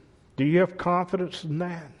do. Do you have confidence in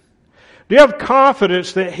that? Do you have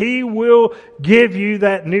confidence that he will give you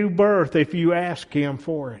that new birth if you ask him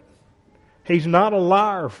for it? He's not a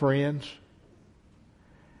liar, friends.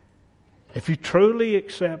 If you truly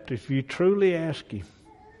accept, if you truly ask him,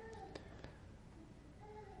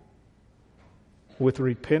 with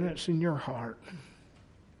repentance in your heart,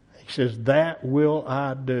 he says, that will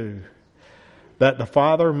I do, that the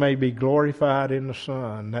Father may be glorified in the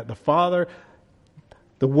Son, that the Father,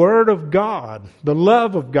 the Word of God, the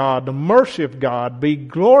love of God, the mercy of God be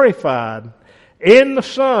glorified in the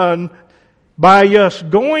Son by us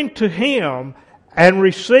going to him and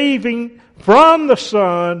receiving from the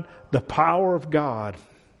Son the power of God.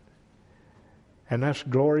 And that's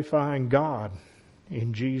glorifying God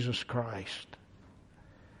in Jesus Christ.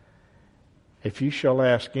 If you shall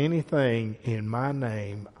ask anything in my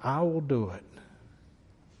name, I will do it.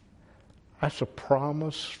 That's a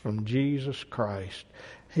promise from Jesus Christ.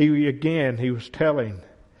 He was telling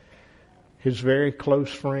his very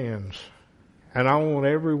close friends, and I want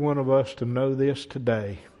every one of us to know this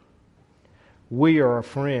today. We are a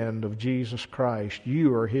friend of Jesus Christ.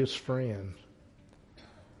 You are his friend.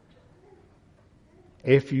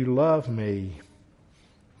 If you love me,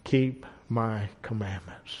 keep my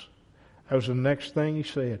commandments. That was the next thing he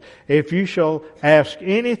said. If you shall ask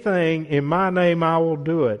anything in my name, I will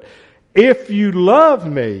do it. If you love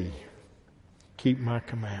me, keep my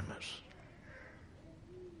commandments.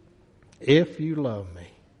 If you love me.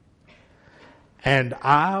 And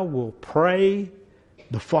I will pray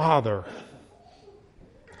the Father,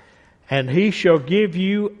 and he shall give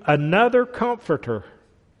you another Comforter,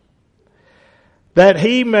 that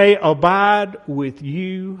he may abide with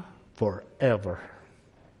you forever.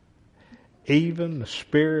 Even the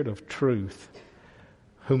Spirit of truth,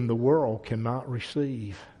 whom the world cannot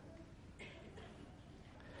receive,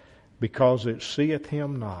 because it seeth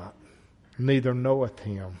him not, neither knoweth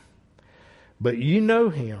him. But you know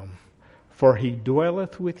him, for he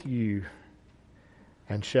dwelleth with you,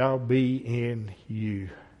 and shall be in you.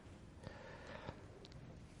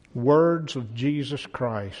 Words of Jesus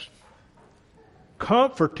Christ.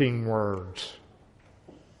 Comforting words.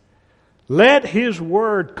 Let his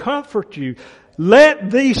word comfort you. Let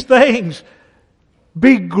these things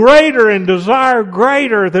be greater and desire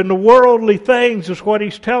greater than the worldly things, is what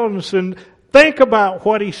he's telling us. And Think about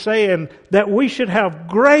what he's saying, that we should have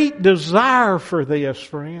great desire for this,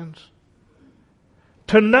 friends.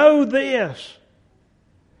 To know this.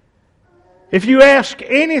 If you ask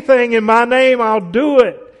anything in my name, I'll do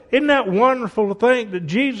it. Isn't that wonderful to think that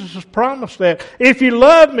Jesus has promised that? If you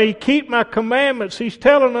love me, keep my commandments. He's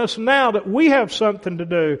telling us now that we have something to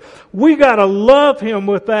do. We got to love Him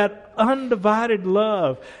with that undivided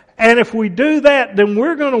love. And if we do that, then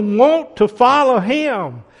we're going to want to follow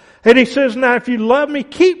Him. And He says, now if you love me,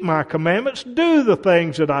 keep my commandments. Do the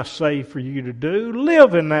things that I say for you to do.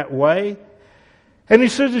 Live in that way. And He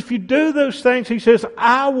says, if you do those things, He says,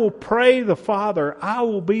 I will pray the Father. I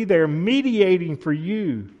will be there mediating for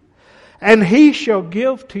you. And He shall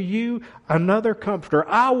give to you another comforter.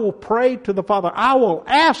 I will pray to the Father. I will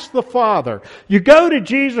ask the Father. You go to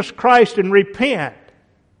Jesus Christ and repent.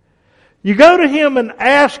 You go to Him and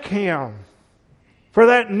ask Him for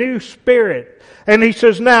that new spirit. And He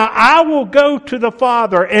says, now I will go to the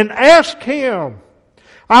Father and ask Him.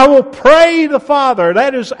 I will pray the Father.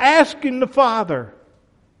 That is asking the Father.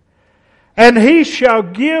 And He shall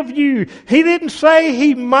give you. He didn't say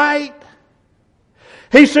He might.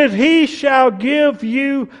 He said He shall give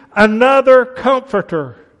you another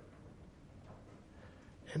comforter.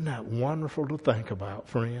 Isn't that wonderful to think about,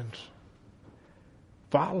 friends?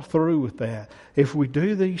 Follow through with that. If we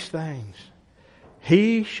do these things,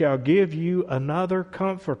 He shall give you another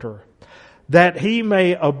comforter, that He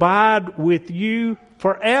may abide with you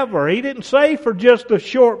forever. He didn't say for just a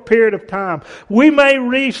short period of time. We may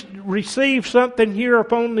receive something here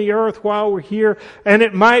upon the earth while we're here, and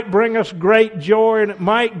it might bring us great joy, and it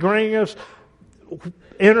might bring us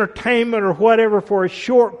entertainment or whatever for a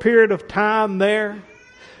short period of time there.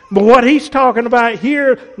 But what He's talking about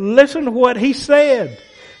here, listen to what He said.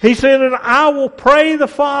 He said, and I will pray the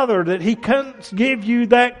Father that He can give you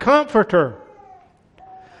that comforter,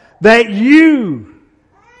 that you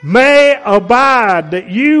may abide, that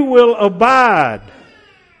you will abide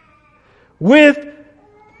with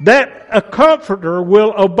that. A comforter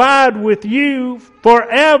will abide with you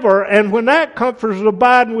forever. And when that comforter is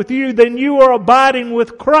abiding with you, then you are abiding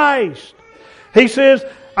with Christ. He says,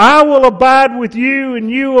 I will abide with you and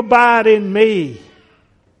you abide in me.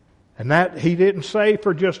 And that He didn't say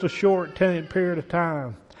for just a short period of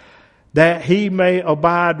time. That He may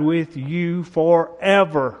abide with you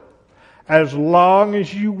forever. As long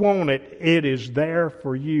as you want it, it is there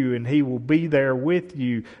for you, and He will be there with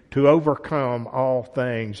you to overcome all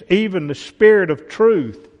things. Even the Spirit of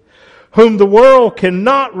truth, whom the world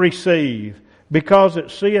cannot receive, because it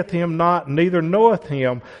seeth Him not, neither knoweth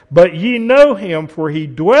Him. But ye know Him, for He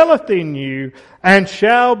dwelleth in you, and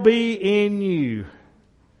shall be in you.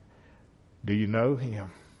 Do you know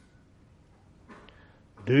Him?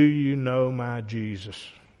 Do you know my Jesus?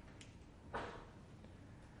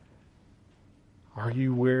 Are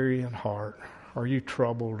you weary in heart? Are you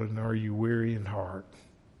troubled and are you weary in heart?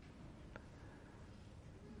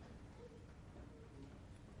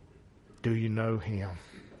 Do you know Him?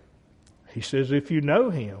 He says, if you know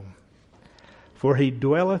Him, for He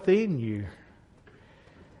dwelleth in you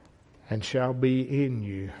and shall be in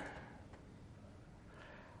you.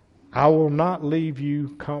 I will not leave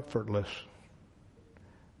you comfortless.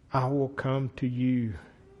 I will come to you.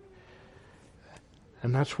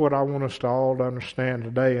 And that's what I want us to all to understand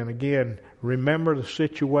today. And again, remember the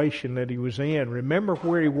situation that He was in. Remember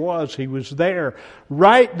where He was. He was there,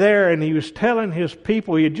 right there, and He was telling His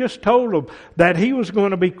people, He had just told them that He was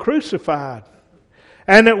going to be crucified.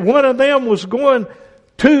 And that one of them was going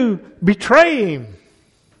to betray Him.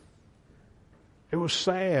 It was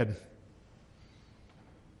sad.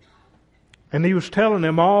 And He was telling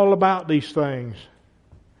them all about these things.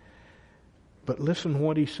 But listen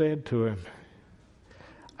what He said to him.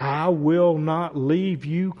 I will not leave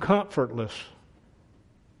you comfortless.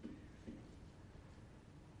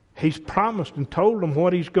 He's promised and told them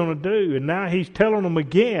what He's going to do. And now He's telling them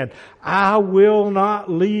again, I will not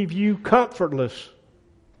leave you comfortless.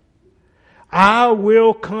 I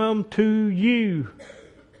will come to you.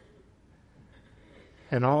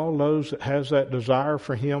 And all those that has that desire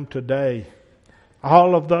for Him today,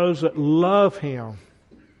 all of those that love Him,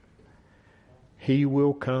 He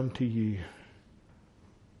will come to you.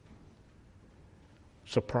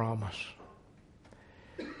 It's a promise.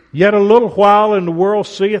 Yet a little while and the world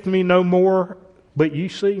seeth me no more, but ye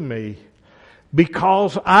see me.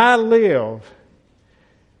 Because I live,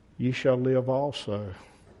 ye shall live also.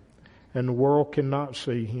 And the world cannot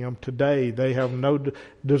see Him today. They have no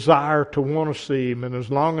desire to want to see Him. And as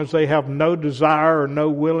long as they have no desire or no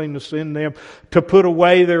willingness in them to put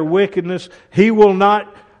away their wickedness, He will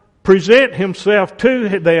not present Himself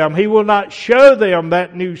to them. He will not show them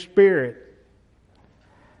that new spirit.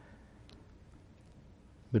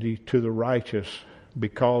 But to the righteous,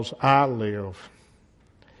 because I live,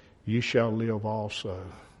 you shall live also.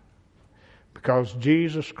 Because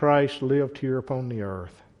Jesus Christ lived here upon the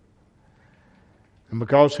earth, and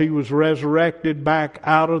because He was resurrected back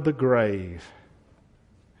out of the grave,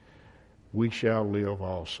 we shall live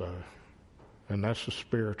also. And that's the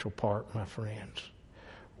spiritual part, my friends.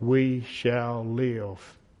 We shall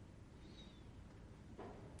live.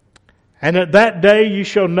 And at that day you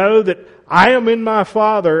shall know that I am in my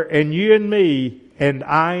Father, and you in me, and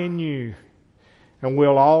I in you. And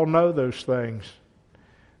we'll all know those things.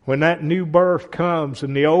 When that new birth comes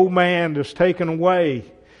and the old man is taken away,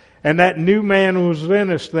 and that new man was in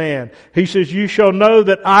us then, He says, you shall know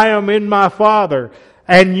that I am in my Father,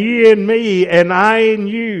 and ye in me, and I in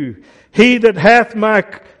you. He that hath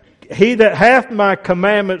my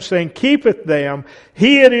commandments and keepeth them,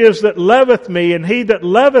 he it is that loveth me, and he that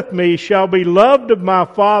loveth me shall be loved of my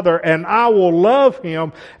Father, and I will love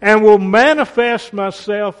him, and will manifest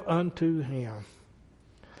myself unto him.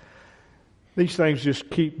 These things just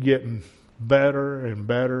keep getting better and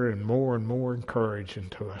better and more encouraging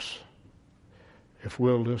to us if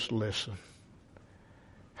we'll just listen.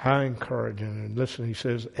 How encouraging. And listen, He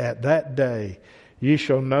says, at that day ye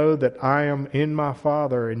shall know that I am in my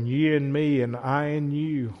Father, and ye in me, and I in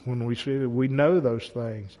you. When we see that, we know those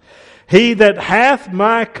things. He that hath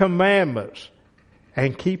my commandments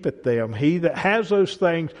and keepeth them, he that has those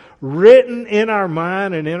things written in our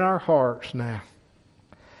mind and in our hearts now,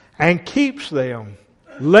 and keeps them,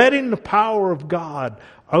 letting the power of God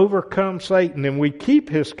overcome Satan, and we keep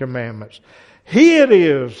His commandments. He it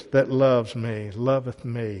is that loves me, loveth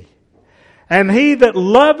me. And he that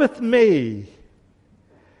loveth me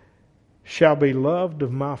shall be loved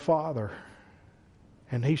of my Father.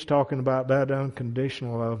 And He's talking about that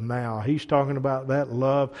unconditional love now. He's talking about that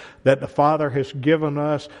love that the Father has given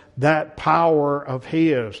us, that power of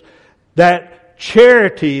His, that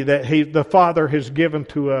charity that the Father has given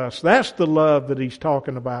to us. That's the love that He's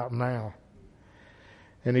talking about now.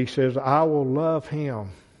 And He says, I will love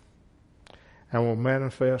him and will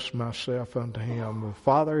manifest myself unto him. The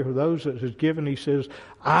Father, those that has given, He says,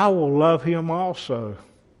 I will love him also.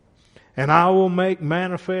 And I will make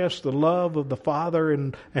manifest the love of the Father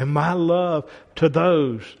and my love to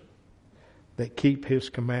those that keep His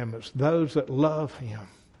commandments, those that love Him,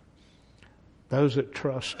 those that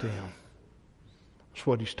trust Him. That's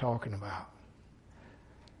what He's talking about.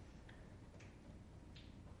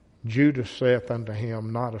 Judas saith unto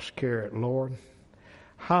Him, not Iscariot, Lord,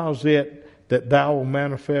 how is it that Thou wilt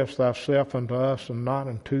manifest Thyself unto us and not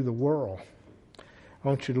unto the world? I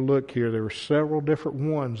want you to look here. There were several different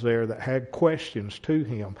ones there that had questions to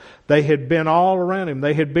Him. They had been all around Him.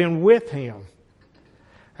 They had been with Him.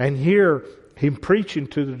 And here, Him preaching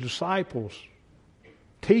to the disciples,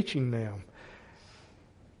 teaching them.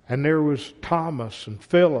 And there was Thomas and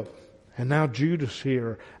Philip, and now Judas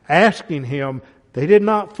here, asking Him. They did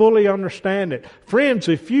not fully understand it. Friends,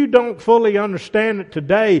 if you don't fully understand it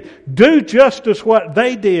today, do just as what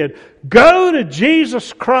they did. Go to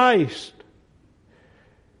Jesus Christ.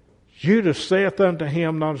 Judas saith unto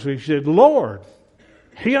Him, not as he said, Lord.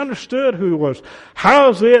 He understood who he was. How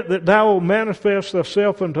is it that Thou wilt manifest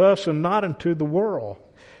Thyself unto us and not unto the world?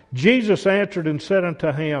 Jesus answered and said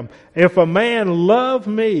unto him, if a man love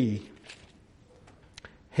me,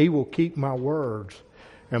 he will keep my words.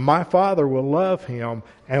 And my Father will love him,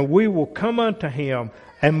 and we will come unto him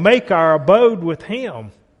and make our abode with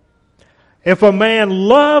him. If a man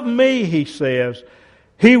love me, He says,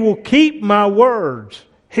 he will keep my words.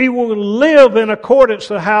 He will live in accordance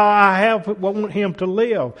to how I want him to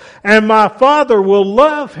live. And my Father will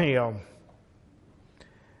love him,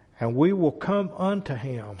 and we will come unto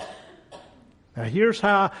him. Now here's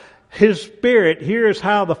how His Spirit, here's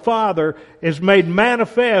how the Father is made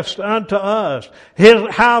manifest unto us.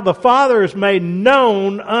 How the Father is made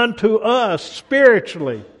known unto us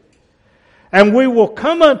spiritually. And we will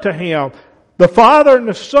come unto Him. The Father and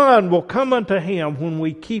the Son will come unto Him when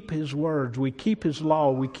we keep His words, we keep His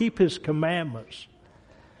law, we keep His commandments,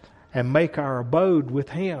 and make our abode with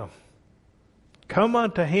Him. Come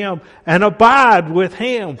unto Him and abide with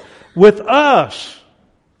Him, with us.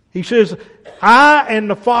 He says, I and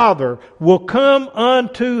the Father will come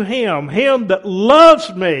unto him, him that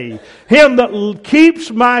loves me, him that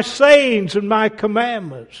keeps my sayings and my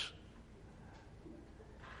commandments.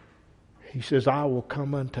 He says, I will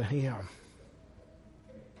come unto him.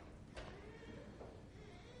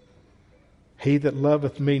 He that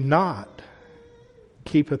loveth me not,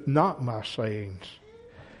 keepeth not my sayings.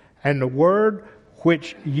 And the word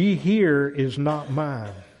which ye hear is not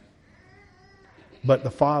mine, but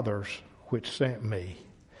the Father's which sent me.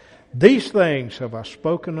 These things have I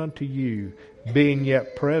spoken unto you, being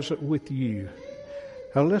yet present with you.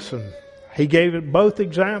 Now listen, he gave it both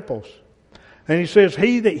examples. And he says,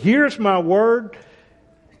 he that hears my word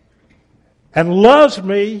and loves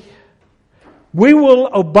me, we will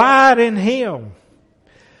abide in him.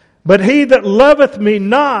 But he that loveth me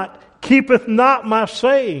not, keepeth not my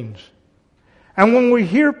sayings. And when we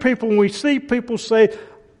hear people, when we see people say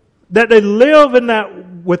that they live in that,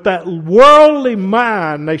 with that worldly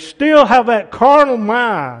mind, they still have that carnal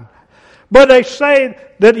mind, but they say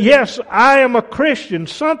that, yes, I am a Christian,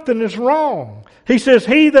 something is wrong. He says,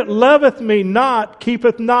 he that loveth me not,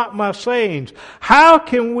 keepeth not my sayings. How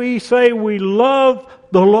can we say we love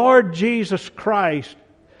the Lord Jesus Christ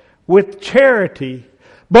with charity,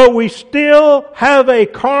 but we still have a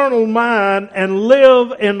carnal mind and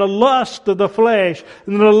live in the lust of the flesh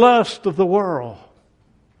and the lust of the world?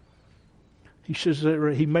 He says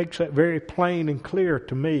that he makes that very plain and clear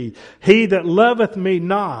to me. He that loveth me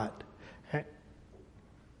not,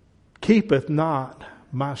 keepeth not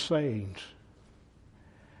my sayings.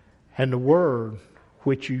 And the word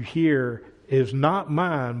which you hear is not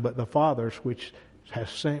mine, but the Father's which has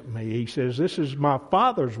sent me. He says, this is my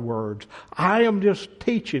Father's words. I am just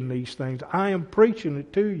teaching these things. I am preaching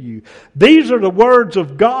it to you. These are the words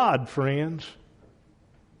of God, friends.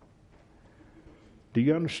 Do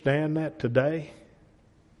you understand that today?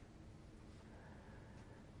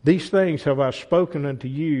 These things have I spoken unto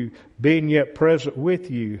you, being yet present with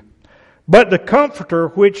you. But the Comforter,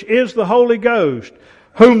 which is the Holy Ghost,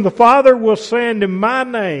 whom the Father will send in my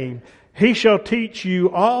name, he shall teach you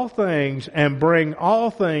all things and bring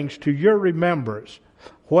all things to your remembrance,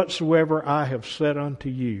 whatsoever I have said unto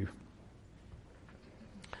you.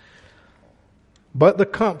 But the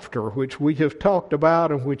Comforter, which we have talked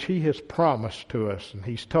about and which he has promised to us, and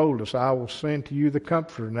he's told us, I will send to you the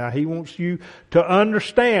Comforter. Now he wants you to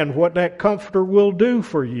understand what that Comforter will do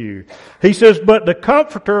for you. He says, but the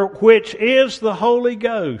Comforter, which is the Holy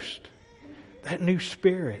Ghost, that new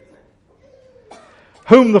Spirit,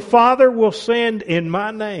 whom the Father will send in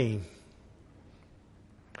my name,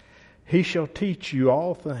 he shall teach you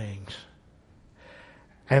all things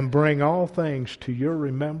and bring all things to your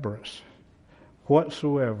remembrance,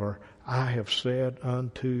 whatsoever I have said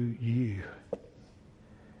unto you.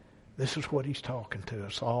 This is what he's talking to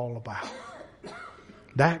us all about.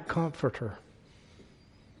 That Comforter.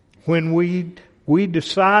 When we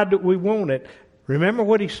decide that we want it, remember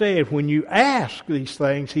what he said. When you ask these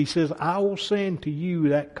things, he says, I will send to you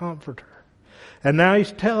that Comforter. And now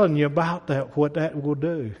he's telling you about that, what that will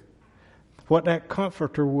do. What that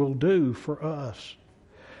Comforter will do for us.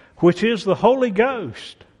 Which is the Holy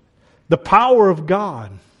Ghost. The power of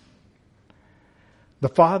God. The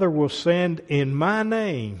Father will send in my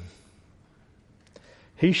name.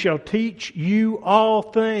 He shall teach you all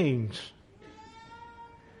things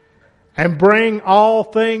and bring all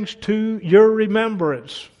things to your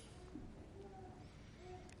remembrance,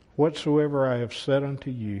 whatsoever I have said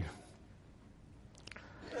unto you.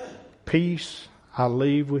 Peace I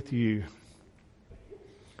leave with you.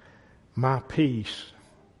 My peace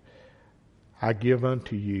I give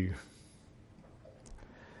unto you.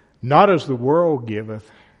 Not as the world giveth,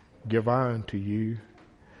 give I unto you.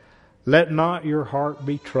 Let not your heart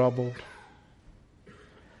be troubled,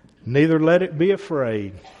 neither let it be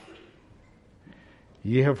afraid.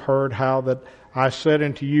 Ye have heard how that I said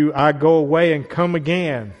unto you, I go away and come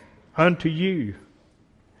again unto you.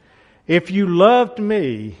 If you loved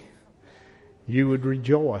me, you would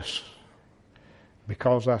rejoice,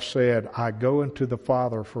 because I said, I go unto the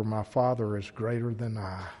Father, for my Father is greater than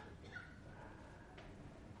I.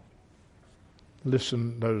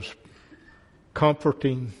 Listen to those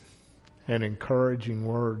comforting and encouraging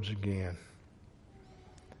words again.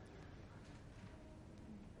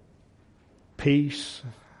 Peace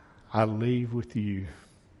I leave with you.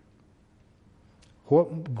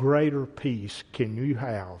 What greater peace can you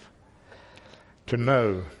have to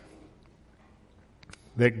know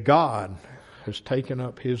that God has taken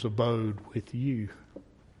up his abode with you?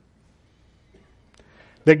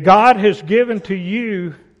 That God has given to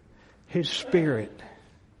you his Spirit.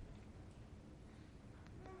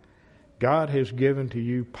 God has given to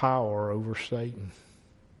you power over Satan.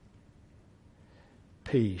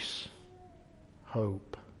 Peace,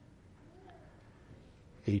 hope,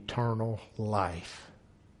 eternal life.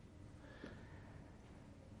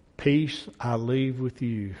 Peace I leave with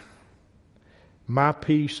you. My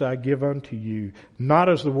peace I give unto you, not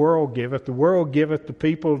as the world giveth. The world giveth to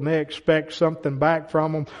people and they expect something back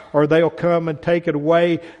from them, or they'll come and take it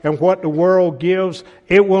away. And what the world gives,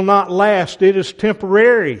 it will not last. It is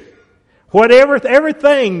temporary.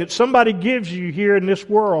 Everything that somebody gives you here in this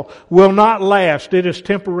world will not last. It is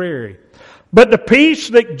temporary. But the peace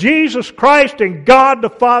that Jesus Christ and God the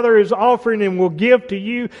Father is offering and will give to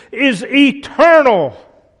you is eternal.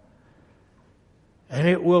 And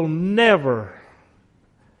it will never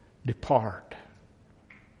depart.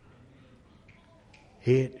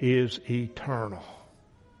 It is eternal.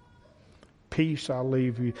 Peace I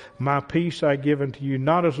leave you. My peace I give unto you.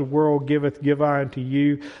 Not as the world giveth, give I unto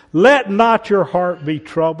you. Let not your heart be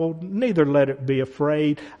troubled, neither let it be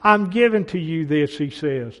afraid. I'm giving to you this, he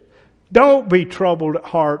says. Don't be troubled at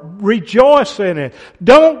heart. Rejoice in it.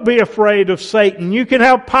 Don't be afraid of Satan. You can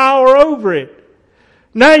have power over it.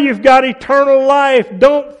 Now you've got eternal life.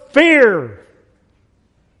 Don't fear.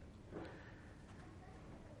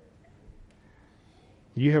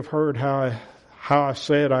 You have heard how I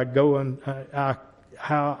said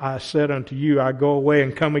how I said unto you, I go away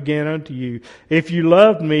and come again unto you. If you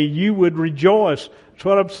loved me, you would rejoice. That's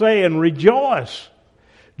what I'm saying. Rejoice.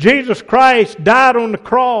 Jesus Christ died on the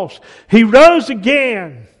cross. He rose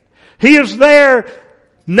again. He is there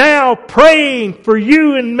now praying for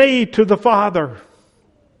you and me to the Father.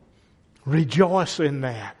 Rejoice in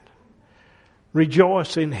that.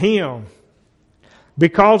 Rejoice in Him.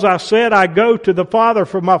 Because I said I go to the Father,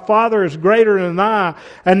 for my Father is greater than I.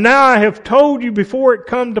 And now I have told you before it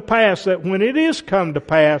come to pass, that when it is come to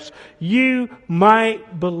pass, you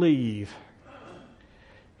might believe.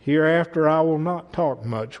 Hereafter I will not talk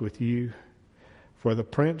much with you, for the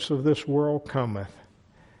prince of this world cometh,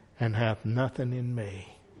 and hath nothing in me.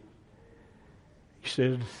 He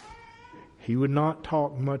said he would not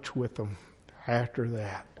talk much with them after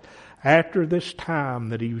that. After this time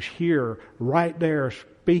that he was here, right there,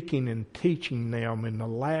 speaking and teaching them in the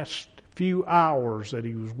last few hours that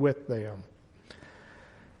he was with them.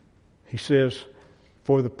 He says,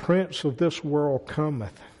 for the prince of this world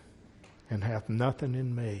cometh, and hath nothing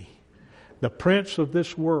in me. The prince of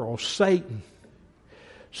this world, Satan.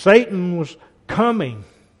 Satan was coming.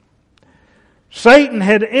 Satan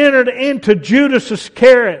had entered into Judas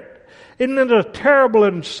Iscariot. Isn't it a terrible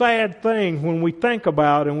and sad thing when we think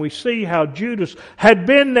about and we see how Judas had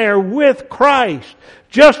been there with Christ,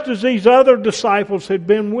 just as these other disciples had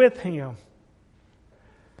been with him.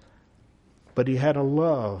 But he had a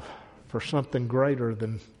love for something greater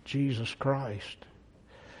than Jesus Christ.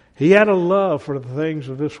 He had a love for the things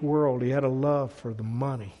of this world. He had a love for the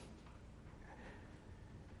money.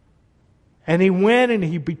 And he went and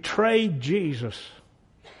he betrayed Jesus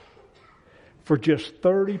for just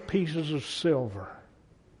 30 pieces of silver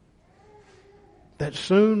that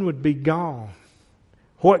soon would be gone.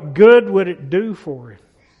 What good would it do for him?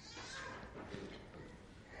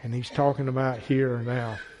 And he's talking about here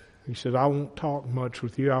now. He said, I won't talk much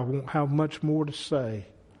with you. I won't have much more to say.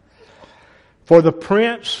 For the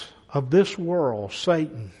prince of this world,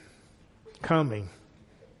 Satan, coming,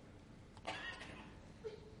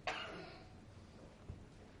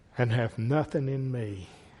 and hath nothing in me.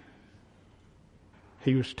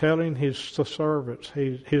 He was telling his servants,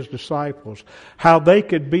 his disciples, how they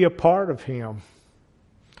could be a part of him.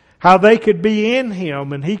 How they could be in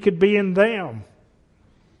him and he could be in them.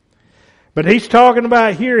 But he's talking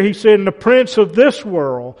about here, he said, the prince of this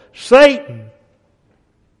world, Satan.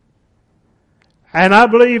 And I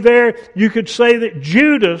believe there you could say that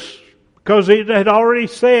Judas, because it had already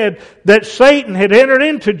said that Satan had entered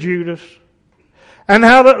into Judas. And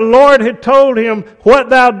how the Lord had told him, what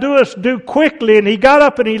thou doest, do quickly. And he got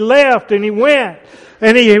up and he left and he went.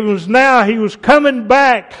 And he was coming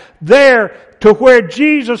back there to where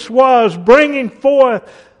Jesus was, bringing forth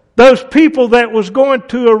those people that was going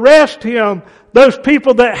to arrest him, those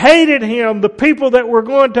people that hated him, the people that were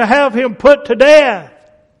going to have him put to death.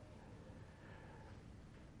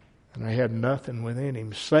 And they had nothing within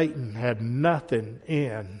him. Satan had nothing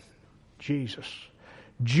in Jesus.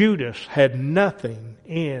 Judas had nothing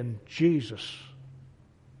in Jesus.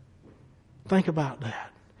 Think about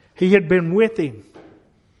that. He had been with him,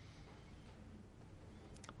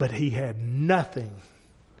 but he had nothing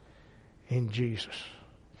in Jesus.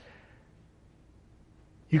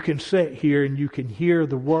 You can sit here and you can hear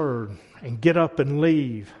the word and get up and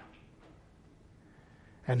leave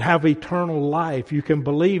and have eternal life. You can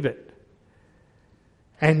believe it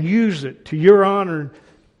and use it to your honor,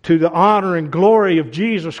 to the honor and glory of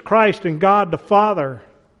Jesus Christ and God the Father.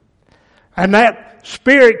 And that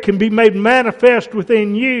Spirit can be made manifest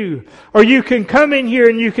within you. Or you can come in here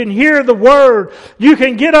and you can hear the Word. You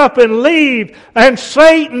can get up and leave and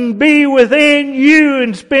Satan be within you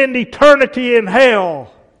and spend eternity in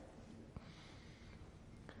hell.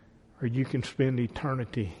 Or you can spend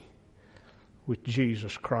eternity with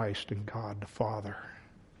Jesus Christ and God the Father.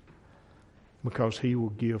 because He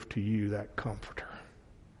will give to you that comforter.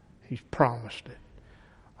 He's promised it.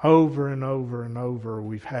 Over and over and over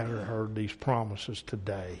we've heard these promises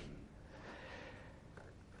today.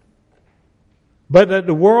 But that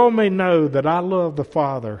the world may know that I love the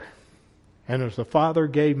Father, and as the Father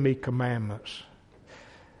gave me commandments,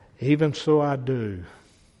 even so I do.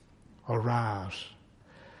 Arise,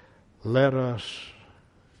 let us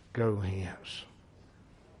go hence.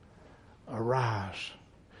 Arise.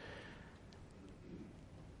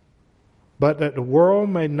 But that the world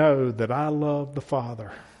may know that I love the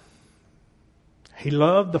Father. He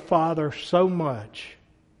loved the Father so much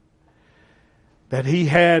that He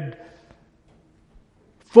had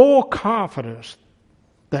full confidence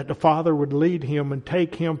that the Father would lead Him and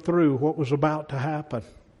take Him through what was about to happen.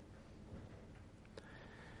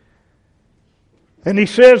 And He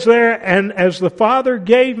says there, and as the Father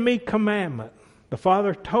gave me commandment, the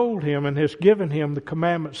Father told Him and has given Him the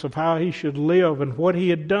commandments of how He should live and what He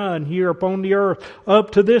had done here upon the earth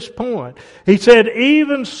up to this point. He said,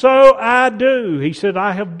 even so I do. He said,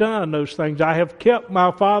 I have done those things. I have kept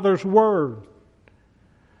my Father's word.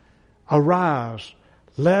 Arise,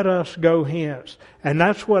 let us go hence. And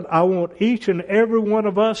that's what I want each and every one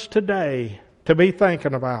of us today to be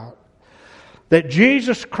thinking about. That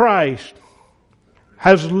Jesus Christ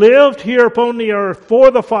has lived here upon the earth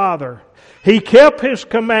for the Father. He kept His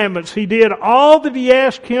commandments. He did all that He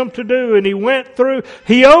asked Him to do, and He went through.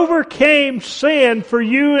 He overcame sin for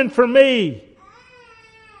you and for me.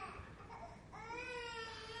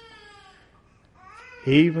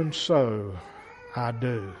 Even so, I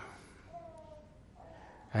do.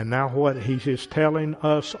 And now what He is telling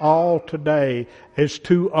us all today is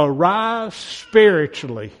to arise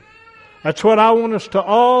spiritually. That's what I want us to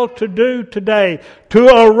all to do today. To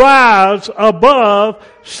arise above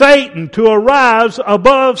Satan. To arise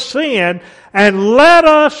above sin. And let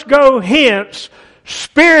us go hence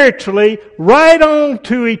spiritually right on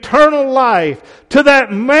to eternal life. To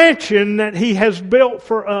that mansion that He has built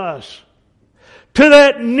for us. To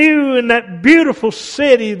that new and that beautiful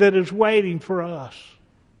city that is waiting for us.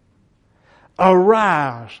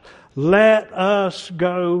 Arise. Let us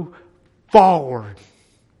go forward.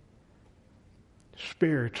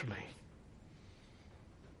 Spiritually.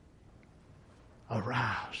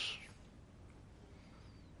 Arise.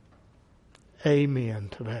 Amen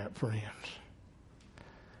to that, friends.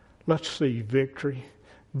 Let's see victory.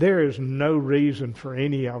 There is no reason for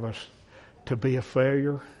any of us to be a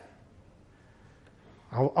failure.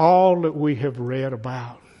 All that we have read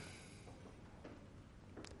about,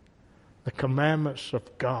 the commandments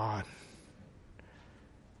of God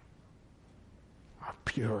are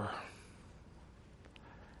pure,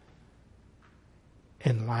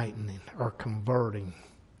 enlightening, or converting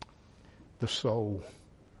the soul.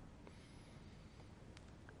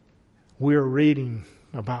 We're reading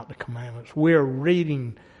about the commandments. We're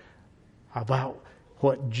reading about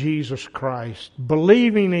what Jesus Christ,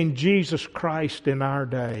 believing in Jesus Christ in our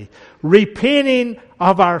day, repenting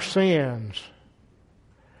of our sins,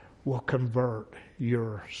 will convert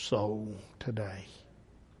your soul today.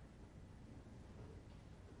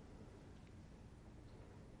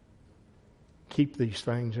 Keep these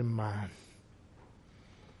things in mind.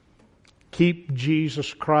 Keep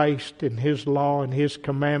Jesus Christ and His law and His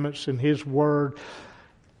commandments and His word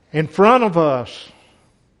in front of us.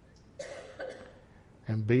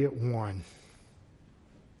 And be at one.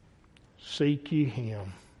 Seek ye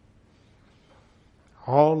Him.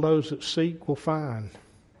 All those that seek will find.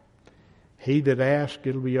 He that asks,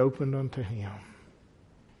 it'll be opened unto him.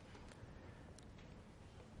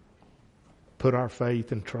 Put our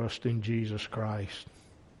faith and trust in Jesus Christ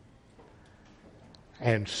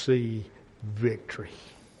and see victory.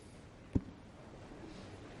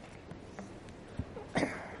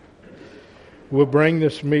 We'll bring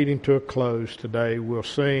this meeting to a close today. We'll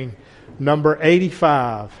sing number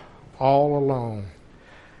 85, All Alone.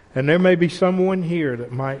 And there may be someone here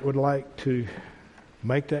that would like to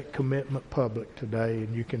make that commitment public today,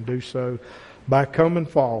 and you can do so by coming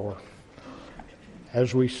forward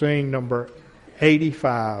as we sing number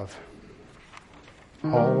 85,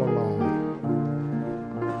 All Alone.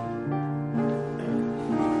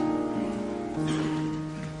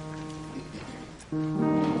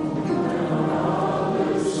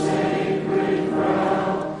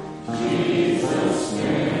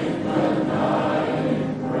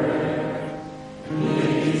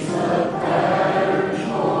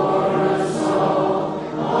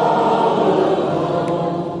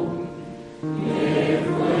 If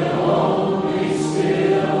we'll only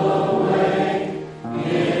steal away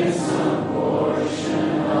in some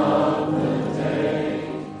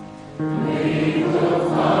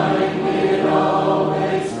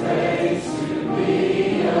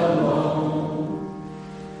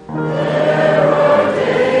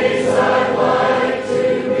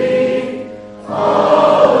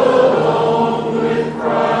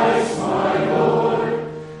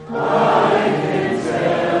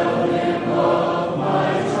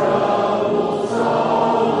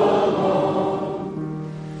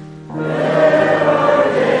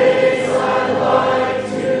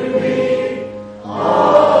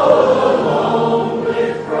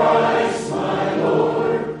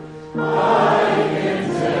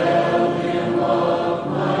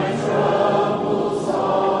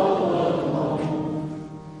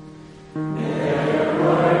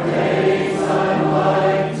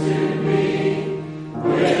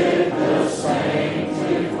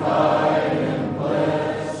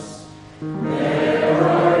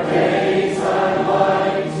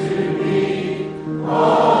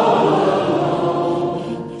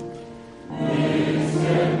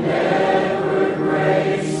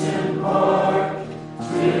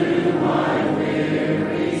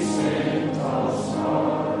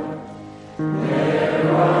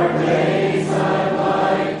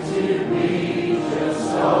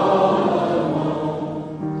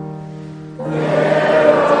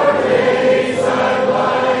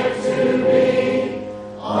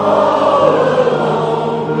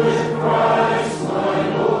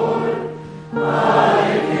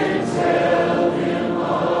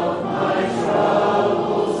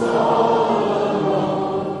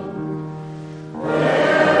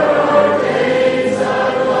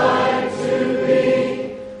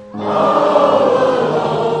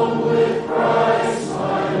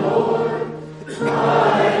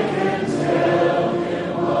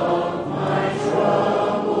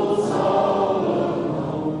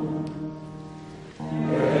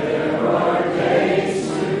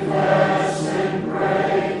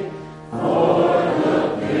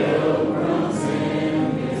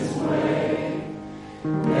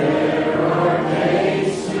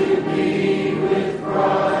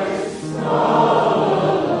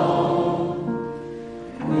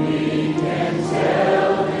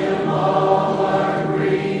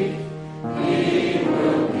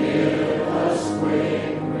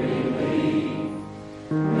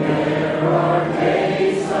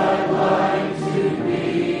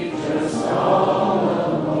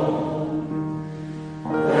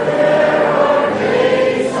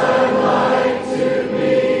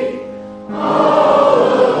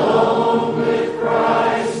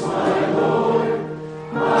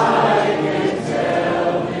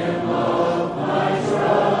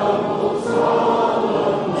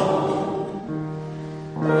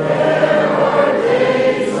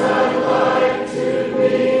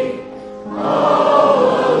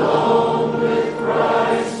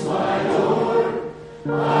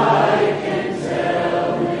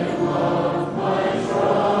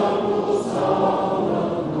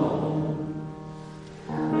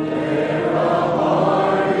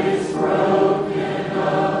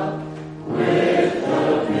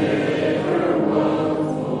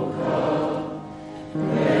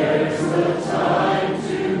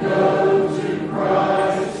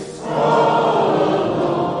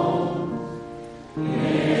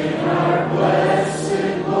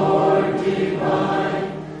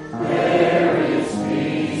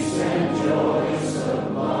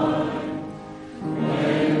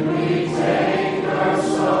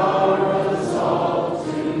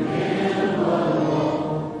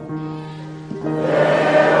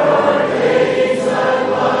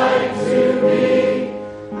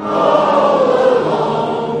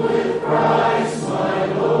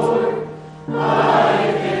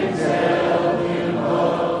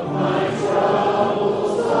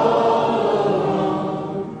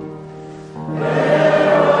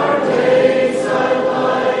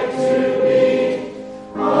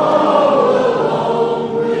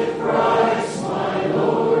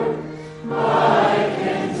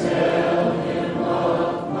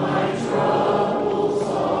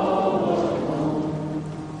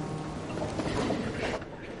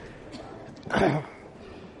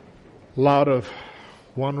A lot of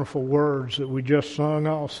wonderful words that we just sung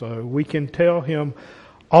also. We can tell Him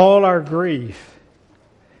all our grief.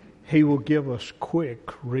 He will give us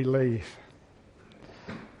quick relief.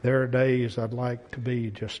 There are days I'd like to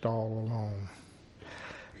be just all alone.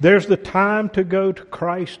 There's the time to go to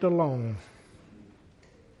Christ alone,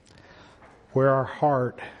 where our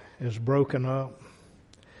heart is broken up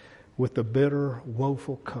with the bitter,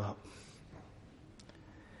 woeful cup.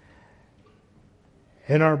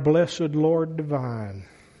 In our blessed Lord divine,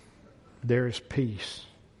 there is peace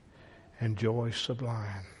and joy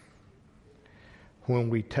sublime when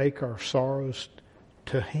we take our sorrows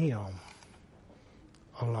to Him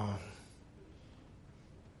alone.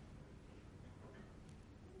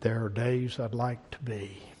 There are days I'd like to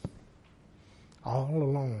be all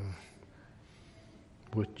alone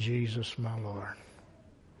with Jesus my Lord.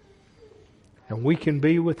 And we can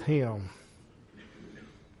be with Him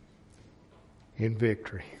in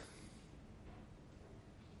victory.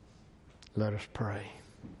 Let us pray.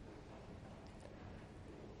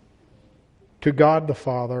 To God the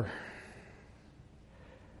Father,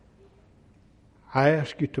 I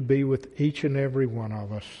ask you to be with each and every one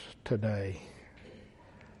of us today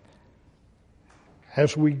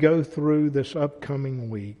as we go through this upcoming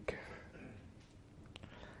week,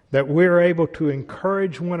 that we're able to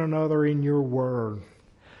encourage one another in your word,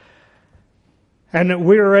 and that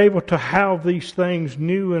we are able to have these things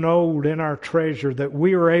new and old in our treasure, that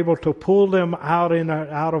we are able to pull them out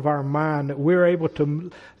of our mind, that we're able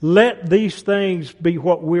to let these things be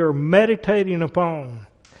what we are meditating upon,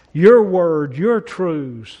 your word, your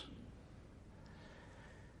truths,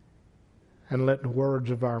 and let the words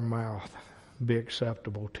of our mouth be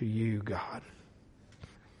acceptable to you, God.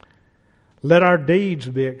 Let our deeds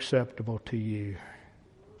be acceptable to you.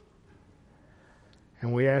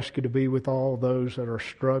 And we ask you to be with all those that are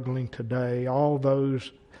struggling today, all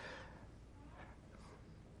those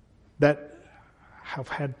that have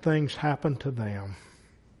had things happen to them,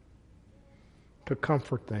 to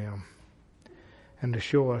comfort them and to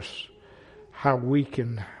show us how we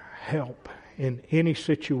can help in any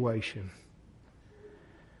situation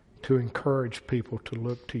to encourage people to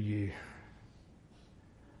look to you.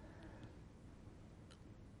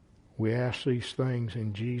 We ask these things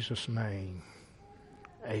in Jesus' name.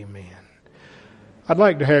 Amen. I'd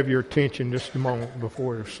like to have your attention just a moment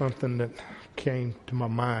before there's something that came to my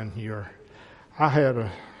mind here. I had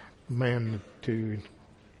a man to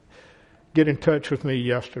get in touch with me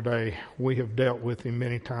yesterday. We have dealt with him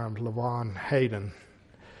many times, Levon Hayden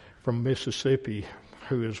from Mississippi,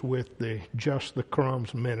 who is with the Just the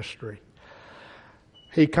Crumbs ministry.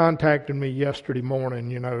 He contacted me yesterday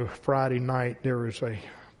morning. Friday night there was a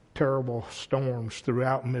terrible storms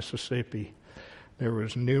throughout Mississippi. There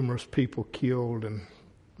was numerous people killed and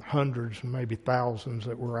hundreds, maybe thousands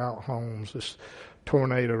that were out homes. This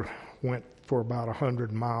tornado went for about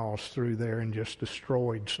 100 miles through there and just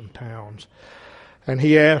destroyed some towns. And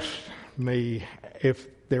he asked me if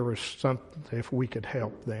there was something, if we could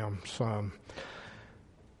help them some.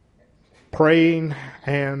 Praying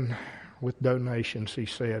and with donations, he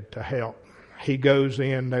said, to help. He goes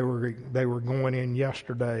in, they were going in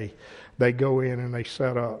yesterday. They go in and they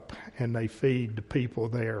set up and they feed the people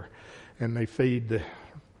there. And they feed the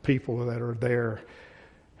people that are there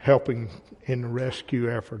helping in the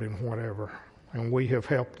rescue effort and whatever. And we have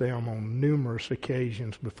helped them on numerous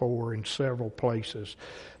occasions before in several places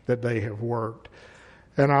that they have worked.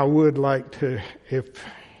 And I would like to, if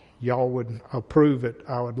y'all would approve it,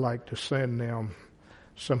 I would like to send them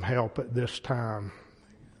some help at this time.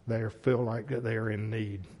 They feel like that they are in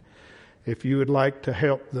need. If you would like to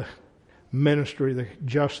help the ministry, the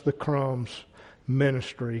Just the Crumbs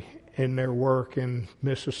ministry in their work in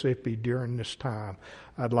Mississippi during this time,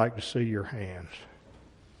 I'd like to see your hands.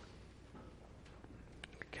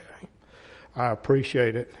 Okay. I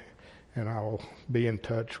appreciate it, and I'll be in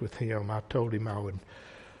touch with him. I told him I would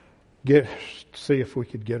see if we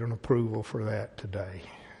could get an approval for that today.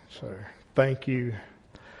 So thank you,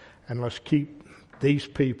 and let's keep these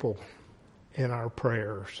people in our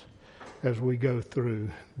prayers as we go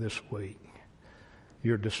through this week.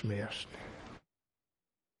 You're dismissed.